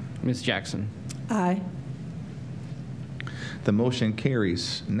 Aye. Ms. Jackson? Aye. The motion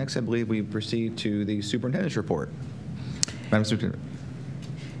carries. Next, I believe we proceed to the superintendent's report. Madam Superintendent.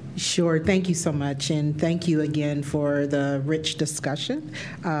 Sure. Thank you so much. And thank you again for the rich discussion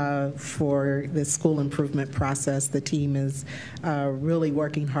for the school improvement process. The team is really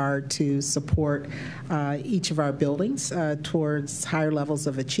working hard to support each of our buildings towards higher levels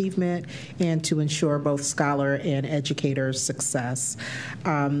of achievement and to ensure both scholar and educator success.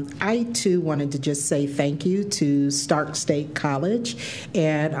 I, too, wanted to just say thank you to Stark State College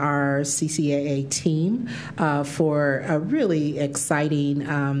and our CCAA team for a really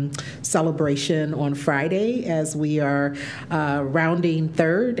exciting celebration on Friday as we are rounding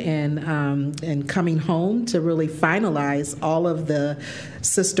third and coming home to really finalize all of the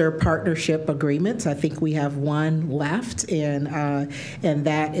sister partnership agreements. I think we have one left, and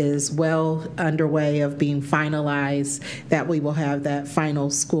that is well underway of being finalized, that we will have that final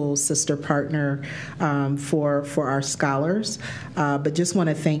school sister partner for our scholars. But just want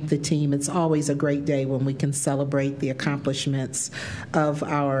to thank the team. It's always a great day when we can celebrate the accomplishments of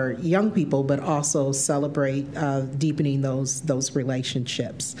our young people, but also celebrate deepening those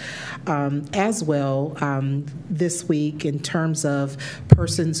relationships. As well, this week, in terms of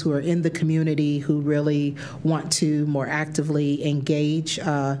persons who are in the community who really want to more actively engage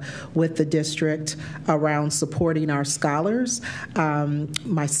with the district around supporting our scholars,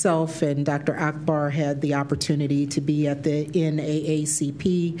 myself and Dr. Akbar had the opportunity to be at the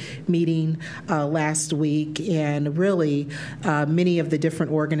NAACP meeting last week, and really many of the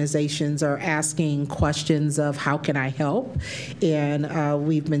different organizations are asking questions of how can I help, and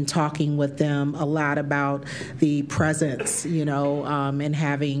we've been talking with them a lot about the presence, and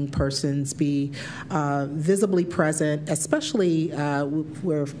having persons be visibly present, especially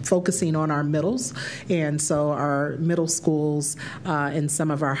we're focusing on our middles, and so our middle schools and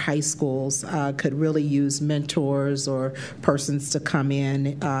some of our high schools could really use mentors or persons to come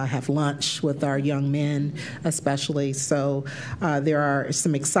in, have lunch with our young men especially. So there are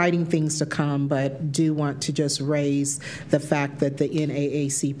some exciting things to come, but do want to just raise the fact that the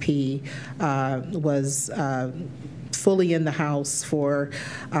NAACP was fully in the house for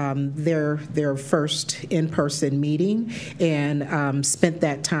their first in-person meeting, and spent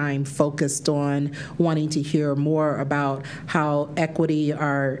that time focused on wanting to hear more about how equity,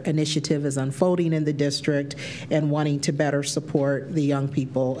 our initiative, is unfolding in the district, and wanting to better support the young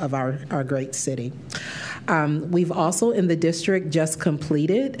people of our great city. We've also in the district just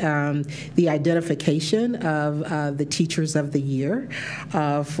completed the identification of the Teachers of the Year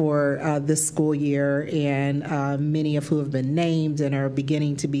for this school year, and many of who have been named and are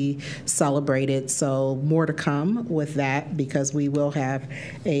beginning to be celebrated. So more to come with that, because we will have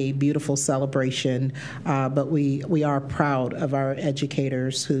a beautiful celebration, but we are proud of our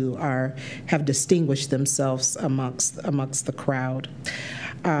educators who have distinguished themselves amongst the crowd.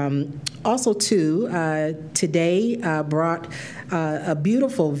 Also, too, today brought a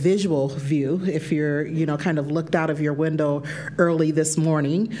beautiful visual view if you're, kind of looked out of your window early this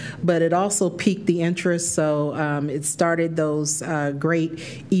morning, but it also piqued the interest. So it started those great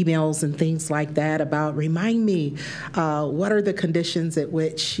emails and things like that about, remind me, what are the conditions at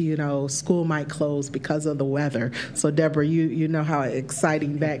which, school might close because of the weather. So, Deborah, you know how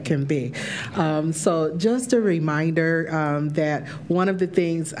exciting that can be. So just a reminder that one of the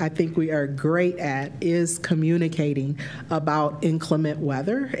things I think we are great at is communicating about inclement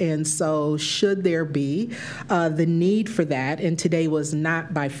weather. And so should there be the need for that, and today was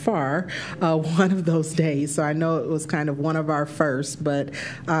not by far one of those days, so I know it was kind of one of our first, but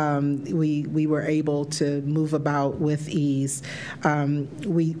we were able to move about with ease.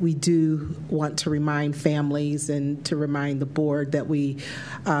 We do want to remind families and to remind the board that we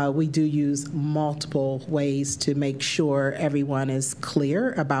do use multiple ways to make sure everyone is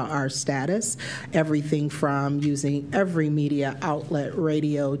clear about our status, everything from using every media outlet,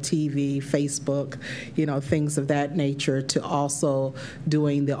 radio, TV, Facebook, things of that nature, to also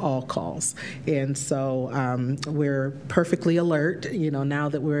doing the all calls. And so we're perfectly alert, now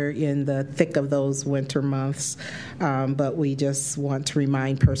that we're in the thick of those winter months, but we just want to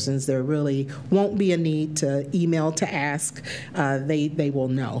remind persons there really won't be a need to email to ask. They will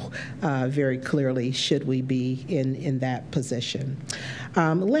know very clearly should we be in that position.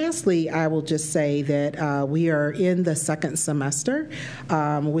 Lastly, I will just say that we are in the second semester,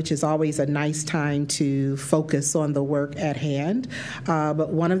 which is always a nice time to focus on the work at hand. But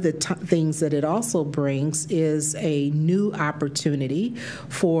one of the things that it also brings is a new opportunity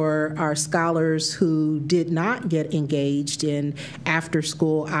for our scholars who did not get engaged in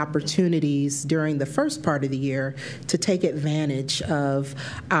after-school opportunities during the first part of the year to take advantage of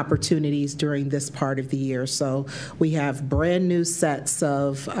opportunities during this part of the year. So we have brand new sets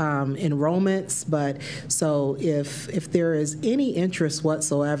of enrollments, but so if there is any interest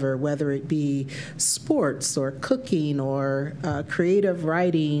whatsoever, whether it be sports or cooking or creative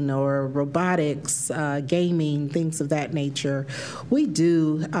writing or robotics, gaming, things of that nature, we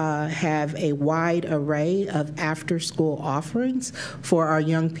do have a wide array of after-school offerings for our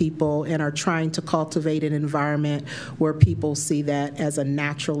young people and are trying to cultivate an environment where people see that as a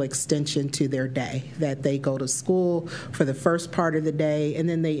natural extension to their day, that they go to school for the first part of the day and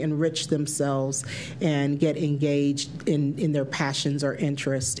then they enrich themselves and get engaged in their passions or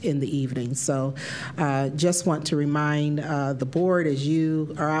interests in the evening. So just want to remind the board, as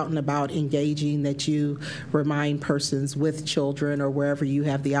you are out and about engaging, that you remind persons with children or wherever you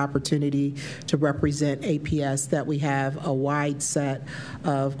have the opportunity to represent APS that we have a wide set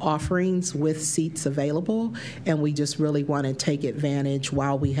of offerings with seats available, and we just really want to take advantage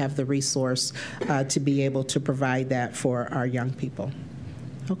while we have the resource to be able to provide that for our young people.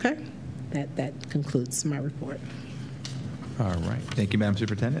 Okay, that concludes my report. All right, thank you, Madam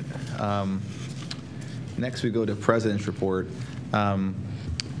Superintendent. Next, we go to President's report.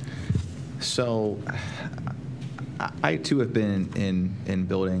 So, I too have been in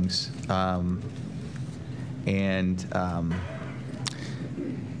buildings, and I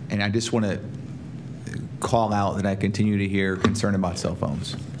just want to call out that I continue to hear concern about cell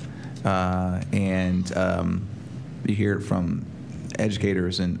phones, and you hear it from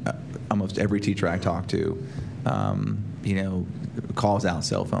educators and almost every teacher I talk to. You know, calls out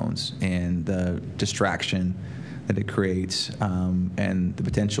cell phones and the distraction that it creates, and the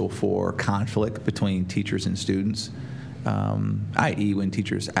potential for conflict between teachers and students, i.e. when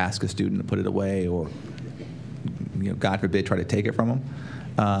teachers ask a student to put it away or, you know, God forbid, try to take it from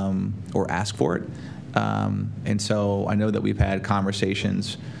them, or ask for it. And so I know that we've had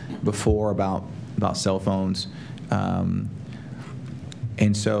conversations before about cell phones,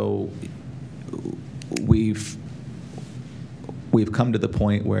 and so we've come to the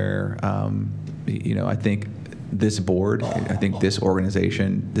point where, you know, I think this board, I think this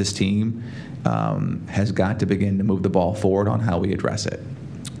organization, this team has got to begin to move the ball forward on how we address it,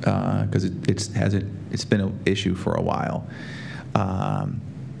 because it's been an issue for a while.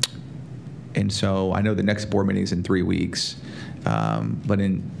 And so I know the next board meeting is in 3 weeks, but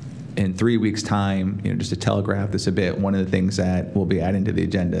in 3 weeks' time, you know, just to telegraph this a bit, one of the things that we'll be adding to the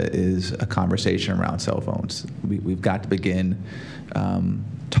agenda is a conversation around cell phones. We've got to begin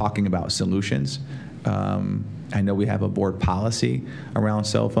talking about solutions. I know we have a board policy around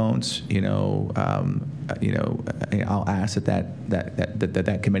cell phones. I'll ask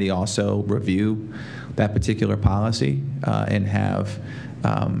that committee also review that particular policy and have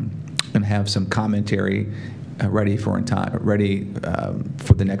some commentary ready for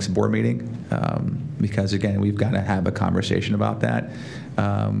the next board meeting, because again, we've got to have a conversation about that.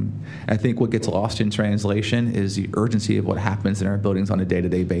 I think what gets lost in translation is the urgency of what happens in our buildings on a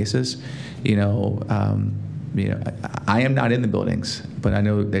day-to-day basis. I am not in the buildings, but I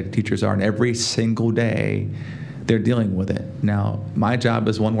know that teachers are, and every single day they're dealing with it. Now, my job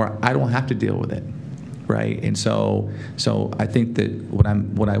is one where I don't have to deal with it, right? And so I think that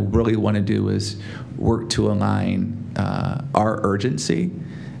what I really want to do is work to align our urgency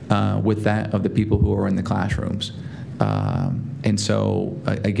with that of the people who are in the classrooms. And so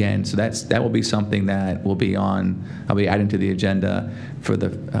again, that will be something that will be I'll be adding to the agenda for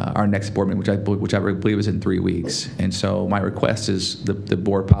our next board meeting, which I believe is in 3 weeks. And so my request is the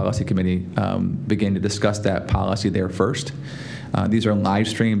board policy committee begin to discuss that policy there first. These are live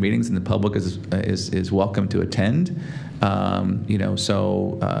stream meetings, and the public is welcome to attend.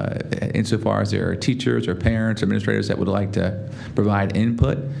 Insofar as there are teachers or parents or administrators that would like to provide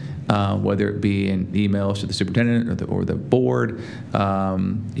input, whether it be in emails to the superintendent or the board,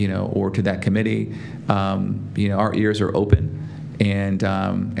 or to that committee, our ears are open, and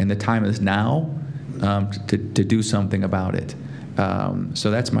the time is now to do something about it. So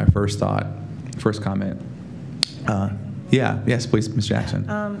that's my first comment. Yes, please, Ms. Jackson.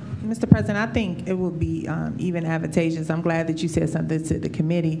 Mr. President, I think it would be even advantageous. I'm glad that you said something to the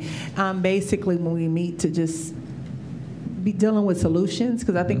committee. Basically, when we meet, to just be dealing with solutions,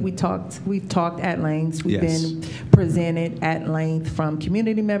 because I think we've talked at length. We've Yes. been presented at length from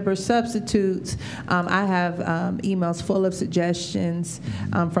community members, substitutes. I have emails full of suggestions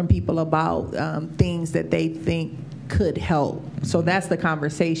from people about things that they think could help. So that's the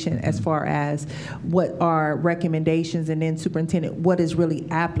conversation as far as what are recommendations, and then superintendent, what is really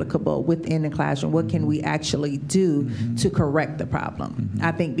applicable within the classroom? What can we actually do to correct the problem?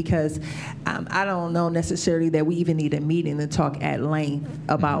 I think because I don't know necessarily that we even need a meeting to talk at length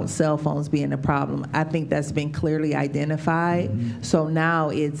about cell phones being a problem. I think that's been clearly identified. So now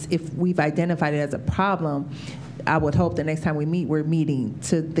it's, if we've identified it as a problem, I would hope the next time we meet, we're meeting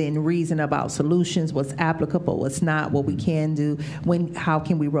to then reason about solutions, what's applicable, what's not, what we can do, how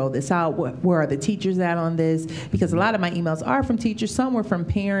can we roll this out, where are the teachers at on this? Because a lot of my emails are from teachers, some were from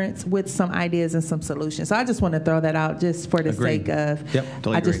parents with some ideas and some solutions. So I just want to throw that out just for the sake of,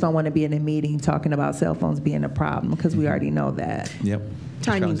 Totally I just agree. don't want to be in a meeting talking about cell phones being a problem, because we already know that. Yep.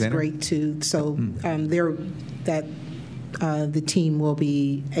 Timing's Alexander? great too. So the team will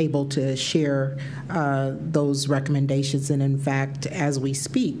be able to share those recommendations. And in fact, as we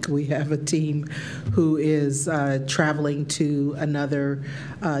speak, we have a team who is traveling to another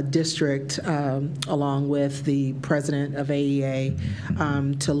district along with the president of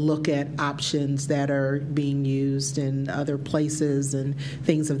AEA to look at options that are being used in other places and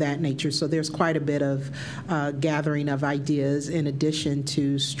things of that nature. So there's quite a bit of gathering of ideas in addition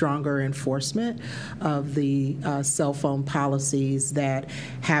to stronger enforcement of the cell phone policies that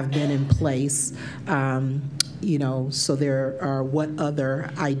have been in place. So there are what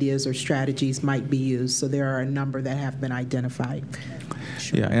other ideas or strategies might be used. So there are a number that have been identified.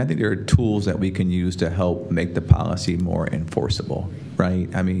 Yeah, and I think there are tools that we can use to help make the policy more enforceable, right?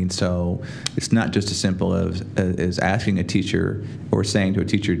 I mean, so it's not just as simple as asking a teacher or saying to a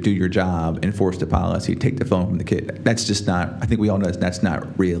teacher, do your job, enforce the policy, take the phone from the kid. That's just not, I think we all know that's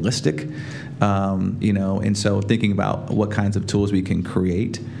not realistic, and so thinking about what kinds of tools we can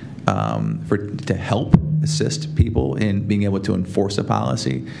create to help assist people in being able to enforce a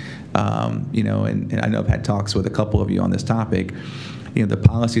policy, and I know I've had talks with a couple of you on this topic. The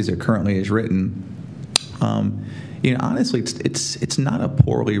policies that currently is written, honestly, it's not a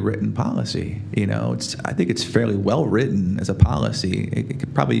poorly written policy. I think it's fairly well written as a policy. It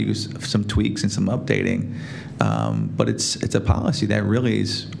could probably use some tweaks and some updating, but it's a policy that really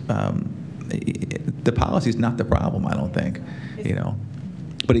is. The policy is not the problem, I don't think.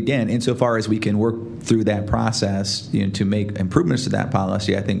 But again, insofar as we can work through that process, to make improvements to that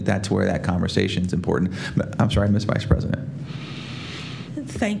policy, I think that's where that conversation is important. I'm sorry, Ms. Vice President.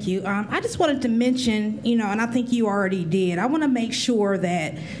 Thank you. I just wanted to mention, and I think you already did, I want to make sure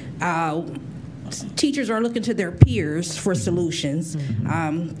that teachers are looking to their peers for solutions.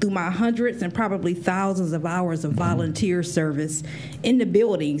 Through my hundreds and probably thousands of hours of volunteer service in the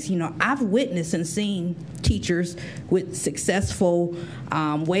buildings, I've witnessed and seen teachers with successful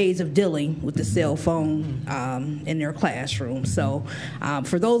ways of dealing with the cell phone in their classroom. So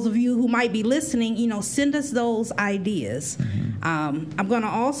for those of you who might be listening, send us those ideas. I'm going to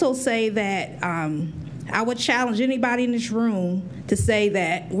also say that I would challenge anybody in this room to say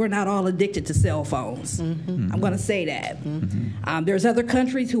that we're not all addicted to cell phones. I'm going to say that. There's other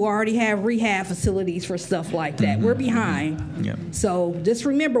countries who already have rehab facilities for stuff like that. We're behind. Yep. So just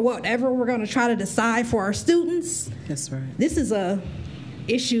remember, whatever we're going to try to decide for our students, That's right. this is a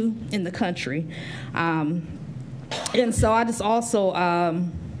issue in the country. And so I just also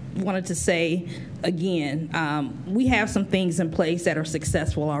wanted to say, again, we have some things in place that are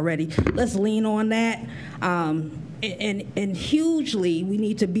successful already. Let's lean on that. And hugely, we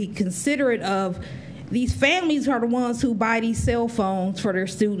need to be considerate of these families are the ones who buy these cell phones for their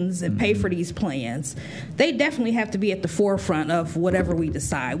students and pay for these plans. They definitely have to be at the forefront of whatever we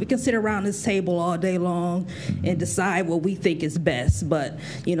decide. We can sit around this table all day long and decide what we think is best. But,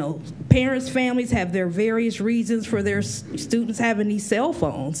 parents, families have their various reasons for their students having these cell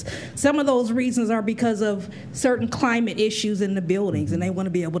phones. Some of those reasons are because of certain climate issues in the buildings, and they want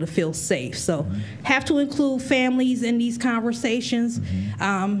to be able to feel safe. So have to include families in these conversations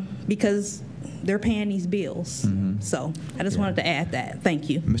because they're paying these bills. So I just wanted to add that.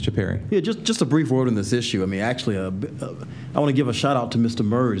 Thank you. Mr. Perry. Yeah, just a brief word on this issue. I mean, actually, I want to give a shout out to Mr.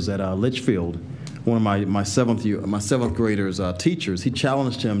 Murs at Litchfield, one of my seventh graders' teachers. He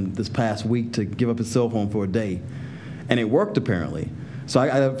challenged him this past week to give up his cell phone for a day, and it worked apparently. So I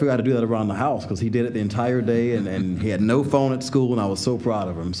figured out to do that around the house because he did it the entire day, and he had no phone at school, and I was so proud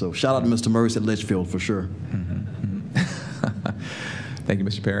of him. So shout out to Mr. Murs at Litchfield for sure. Thank you,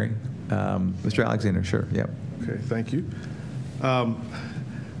 Mr. Perry. Mr. Alexander, sure. Yep. Okay, thank you.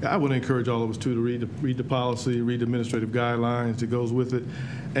 I would encourage all of us too to read the policy, read the administrative guidelines that goes with it.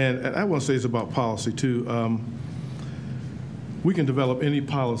 And I want to say it's about policy too. We can develop any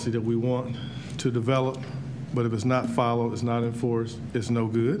policy that we want to develop, but if it's not followed, it's not enforced, it's no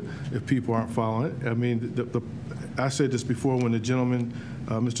good if people aren't following it. I mean, I said this before when the gentleman,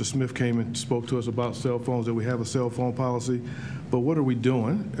 Mr. Smith, came and spoke to us about cell phones, that we have a cell phone policy, but what are we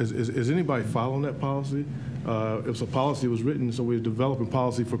doing? Is anybody following that policy? If a policy was written, so we're developing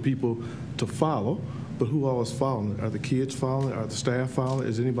policy for people to follow, but who all is following it? Are the kids following it? Are the staff following it?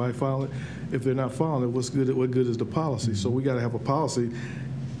 Is anybody following it? If they're not following it, what good is the policy? So we got to have a policy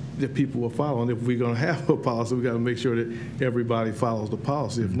that people will follow, and if we're going to have a policy, we got to make sure that everybody follows the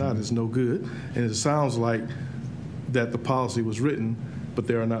policy. If not, it's no good. And it sounds like that the policy was written, but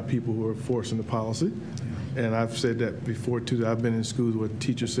there are not people who are enforcing the policy. And I've said that before too, that I've been in schools where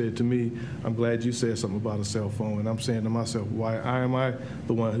teachers said to me, I'm glad you said something about a cell phone. And I'm saying to myself, why am I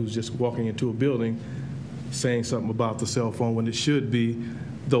the one who's just walking into a building saying something about the cell phone when it should be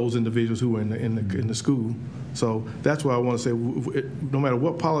those individuals who are in the school? So that's why I want to say, no matter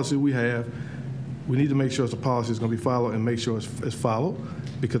what policy we have, we need to make sure the policy is going to be followed and make sure it's followed,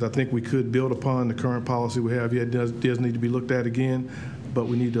 because I think we could build upon the current policy we have. Yeah, it does need to be looked at again, but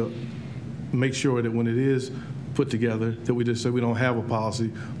we need to make sure that when it is put together, that we just say we don't have a policy,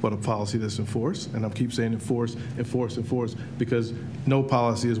 but a policy that's enforced. And I keep saying enforce, enforce, enforce, because no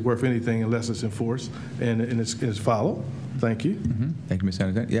policy is worth anything unless it's enforced and it's followed. Thank you. Thank you, Ms.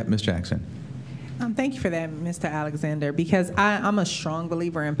 Alexander. Yeah, Ms. Jackson. Thank you for that, Mr. Alexander, because I'm a strong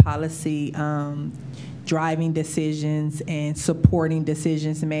believer in policy driving decisions and supporting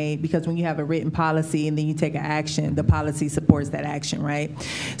decisions made, because when you have a written policy and then you take an action, the policy supports that action, right?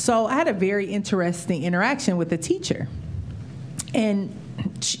 So I had a very interesting interaction with a teacher, and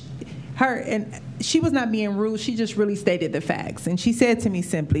she was not being rude. She just really stated the facts. And she said to me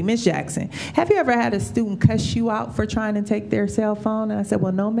simply, Ms. Jackson, have you ever had a student cuss you out for trying to take their cell phone? And I said,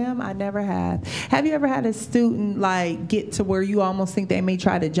 well, no, ma'am, I never have. Have you ever had a student like get to where you almost think they may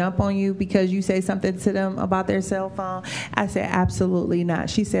try to jump on you because you say something to them about their cell phone? I said, absolutely not.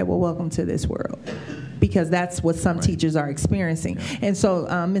 She said, well, welcome to this world. Because that's what some teachers are experiencing. And so,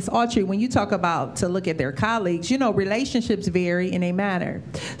 Ms. Autry, when you talk about to look at their colleagues, you know, relationships vary and they matter.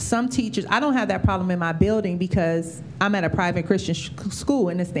 Some teachers, I don't have that problem in my building because I'm at a private Christian school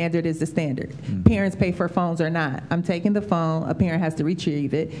and the standard is the standard. Parents pay for phones or not. I'm taking the phone, a parent has to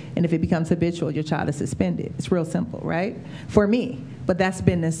retrieve it, and if it becomes habitual, your child is suspended. It's real simple, right? For me. But that's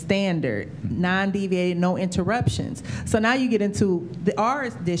been the standard, non-deviated, no interruptions. So now you get into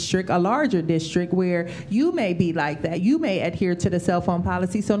our district, a larger district, where you may be like that. You may adhere to the cell phone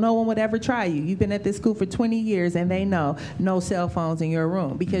policy, so no one would ever try you. You've been at this school for 20 years, and they know no cell phones in your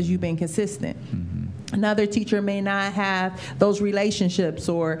room because you've been consistent. Another teacher may not have those relationships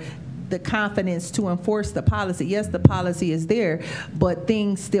or the confidence to enforce the policy. Yes, the policy is there, but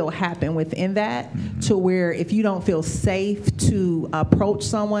things still happen within that to where if you don't feel safe to approach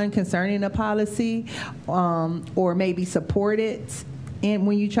someone concerning a policy or maybe support it and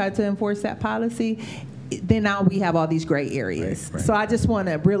when you try to enforce that policy, then now we have all these gray areas. Right. So I just want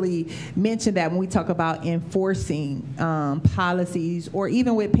to really mention that when we talk about enforcing policies or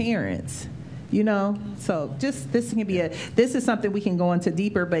even with parents. You know, so just this is something we can go into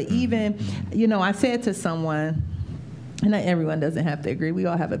deeper, but even, you know, I said to someone, and not everyone doesn't have to agree, we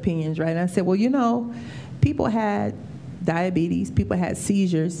all have opinions, right? And I said, well, you know, people had diabetes, people had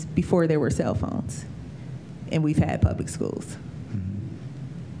seizures before there were cell phones, and we've had public schools,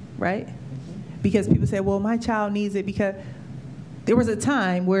 right? Because people say, well, my child needs it because there was a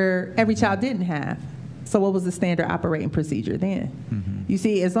time where every child didn't have. So what was the standard operating procedure then? You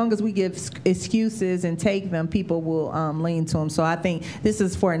see, as long as we give excuses and take them, people will lean to them. So I think this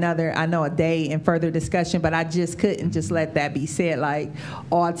is for another, I know, a day and further discussion, but I just couldn't just let that be said like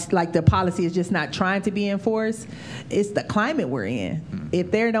the policy is just not trying to be enforced. It's the climate we're in.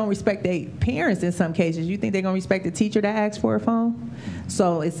 If they don't respect their parents in some cases, you think they're going to respect the teacher that asks for a phone?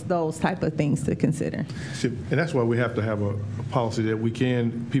 So it's those type of things to consider. And that's why we have to have a policy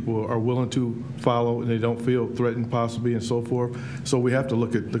that people are willing to follow and they don't feel threatened possibly and so forth. So we have to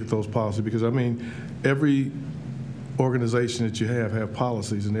look at those policies because, I mean, every organization that you have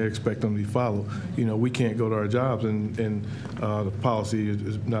policies and they expect them to be followed. You know, we can't go to our jobs and the policy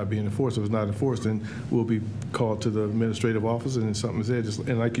is not being enforced. If it's not enforced, then we'll be called to the administrative office and then something is there.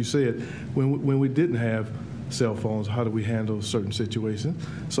 And like you said, when we didn't have cell phones, how do we handle certain situations?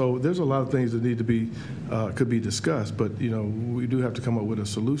 So there's a lot of things that need to be, could be discussed, but you know, we do have to come up with a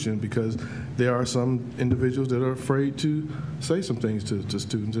solution because there are some individuals that are afraid to say some things to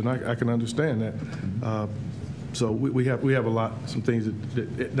students, and I can understand that. So we have a lot, some things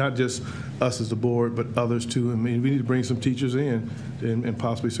that not just us as the board, but others too. I mean, we need to bring some teachers in and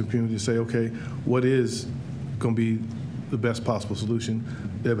possibly some community to say, okay, what is going to be the best possible solution?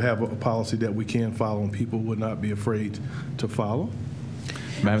 They have a policy that we can follow and people would not be afraid to follow.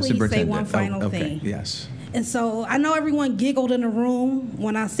 Madam Please Superintendent. say one final okay. thing. Yes. And so I know everyone giggled in the room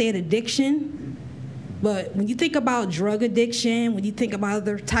when I said addiction, but when you think about drug addiction, when you think about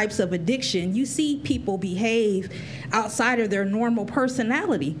other types of addiction, you see people behave outside of their normal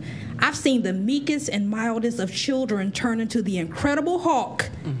personality. I've seen the meekest and mildest of children turn into the Incredible Hulk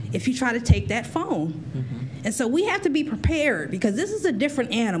if you try to take that phone. And so we have to be prepared because this is a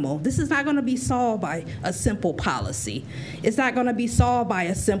different animal. This is not going to be solved by a simple policy. It's not going to be solved by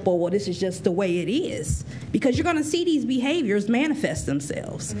a simple, well, this is just the way it is. Because you're going to see these behaviors manifest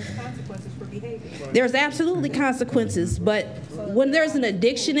themselves. And there's consequences for behavior. There's absolutely consequences, but when there's an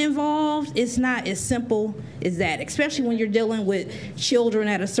addiction involved, it's not as simple as that, especially when you're dealing with children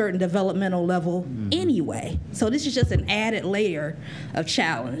at a certain developmental level anyway. So this is just an added layer of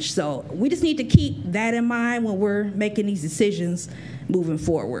challenge. So we just need to keep that in mind when we're making these decisions moving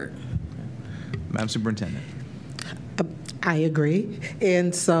forward. Madam Superintendent. I agree.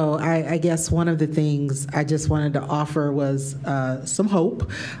 And so I guess one of the things I just wanted to offer was some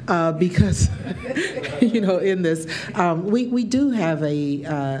hope because, in this, we do have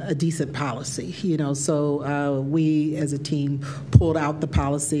a decent policy, so we as a team pulled out the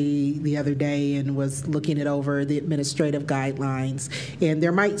policy the other day and was looking it over, the administrative guidelines, and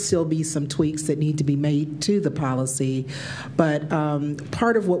there might still be some tweaks that need to be made to the policy, but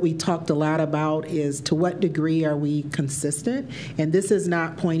part of what we talked a lot about is to what degree are we consistent. And this is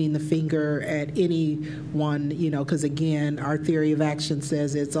not pointing the finger at anyone, because again, our theory of action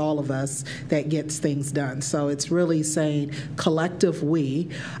says it's all of us that gets things done. So it's really saying collective we,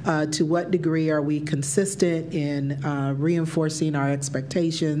 to what degree are we consistent in reinforcing our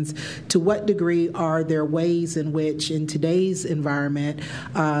expectations? To what degree are there ways in which in today's environment,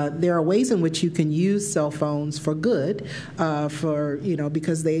 there are ways in which you can use cell phones for good,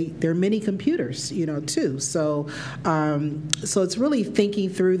 because there are many computers, too. So it's really thinking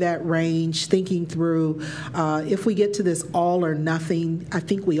through that range, thinking through if we get to this all or nothing, I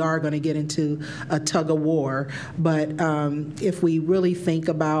think we are going to get into a tug of war. But if we really think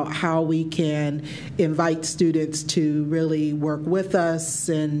about how we can invite students to really work with us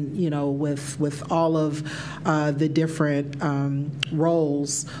and, with all of the different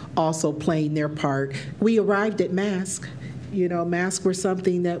roles also playing their part. We arrived at masks. Masks were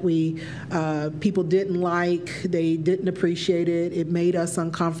something that people didn't like. They didn't appreciate it. It made us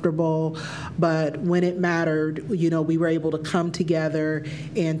uncomfortable. But when it mattered, we were able to come together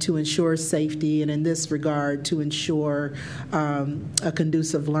and to ensure safety, and in this regard, to ensure a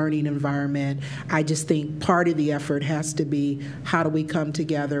conducive learning environment. I just think part of the effort has to be how do we come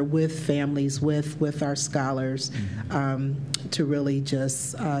together with families, with our scholars, to really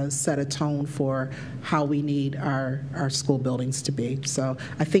just set a tone for how we need our school buildings to be. So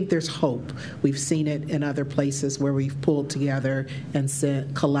I think there's hope. We've seen it in other places where we've pulled together and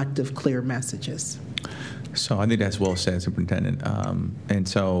sent collective, clear messages. So I think that's well said, Superintendent. And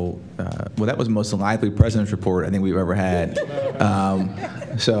so, that was the most lively President's Report I think we've ever had.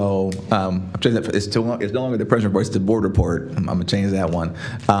 I'm saying that it's no longer the President's Report; it's the Board Report. I'm going to change that one.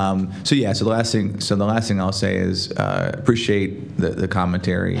 So the last thing I'll say is appreciate the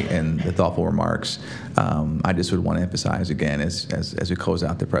commentary and the thoughtful remarks. I just would want to emphasize again, as we close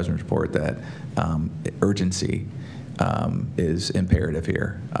out the President's Report, that urgency is imperative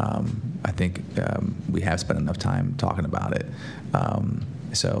here. I think we have spent enough time talking about it.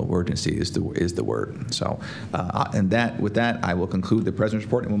 So urgency is the word. So, with that, I will conclude the President's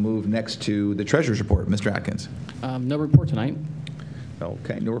Report, and we'll move next to the Treasurer's Report. Mr. Atkins. No report tonight.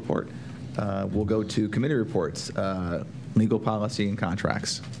 Okay, no report. We'll go to committee reports, legal policy and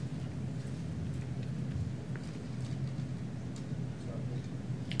contracts.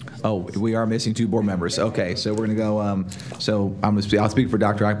 Oh, we are missing two board members. Okay, so we're going to go. I'll speak for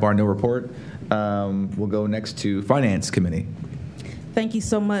Dr. Akbar. No report. We'll go next to Finance Committee. Thank you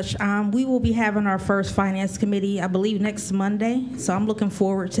so much. We will be having our first Finance Committee, I believe, next Monday. So I'm looking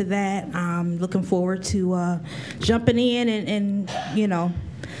forward to that. I'm looking forward to jumping in and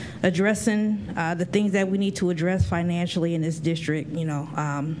addressing the things that we need to address financially in this district.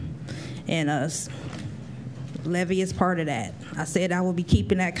 And Levy is part of that. I said I will be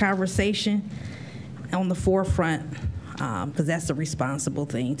keeping that conversation on the forefront because that's a responsible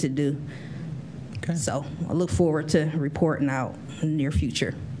thing to do. Okay. So I look forward to reporting out in the near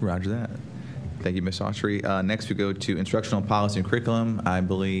future. Roger that. Thank you, Ms. Autry. Next, we go to instructional policy and curriculum. I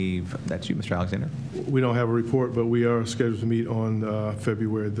believe that's you, Mr. Alexander. We don't have a report, but we are scheduled to meet on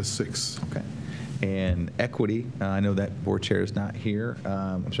February the 6th. Okay. And equity, I know that board chair is not here.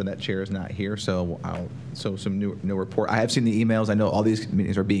 I'm sure that chair is not here, so some no report. I have seen the emails. I know all these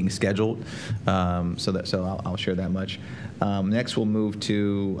meetings are being scheduled, so I'll share that much. Next, we'll move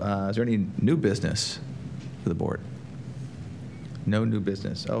to, is there any new business for the board? No new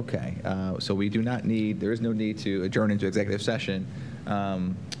business. Okay. So we do not need, there is no need to adjourn into executive session,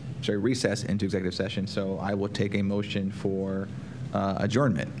 recess into executive session. So I will take a motion for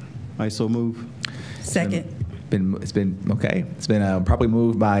adjournment. I so move. Second. It's been okay. It's been probably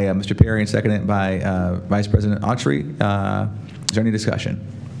moved by Mr. Perry and seconded by Vice President Autry. Is there any discussion?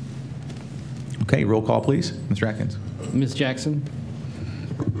 Okay, roll call, please. Mr. Atkins. Ms. Jackson?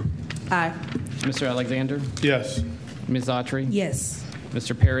 Aye. Mr. Alexander? Yes. Ms. Autry? Yes.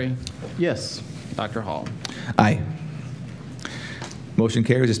 Mr. Perry? Yes. Dr. Hall? Aye. Motion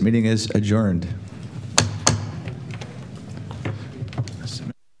carries. This meeting is adjourned.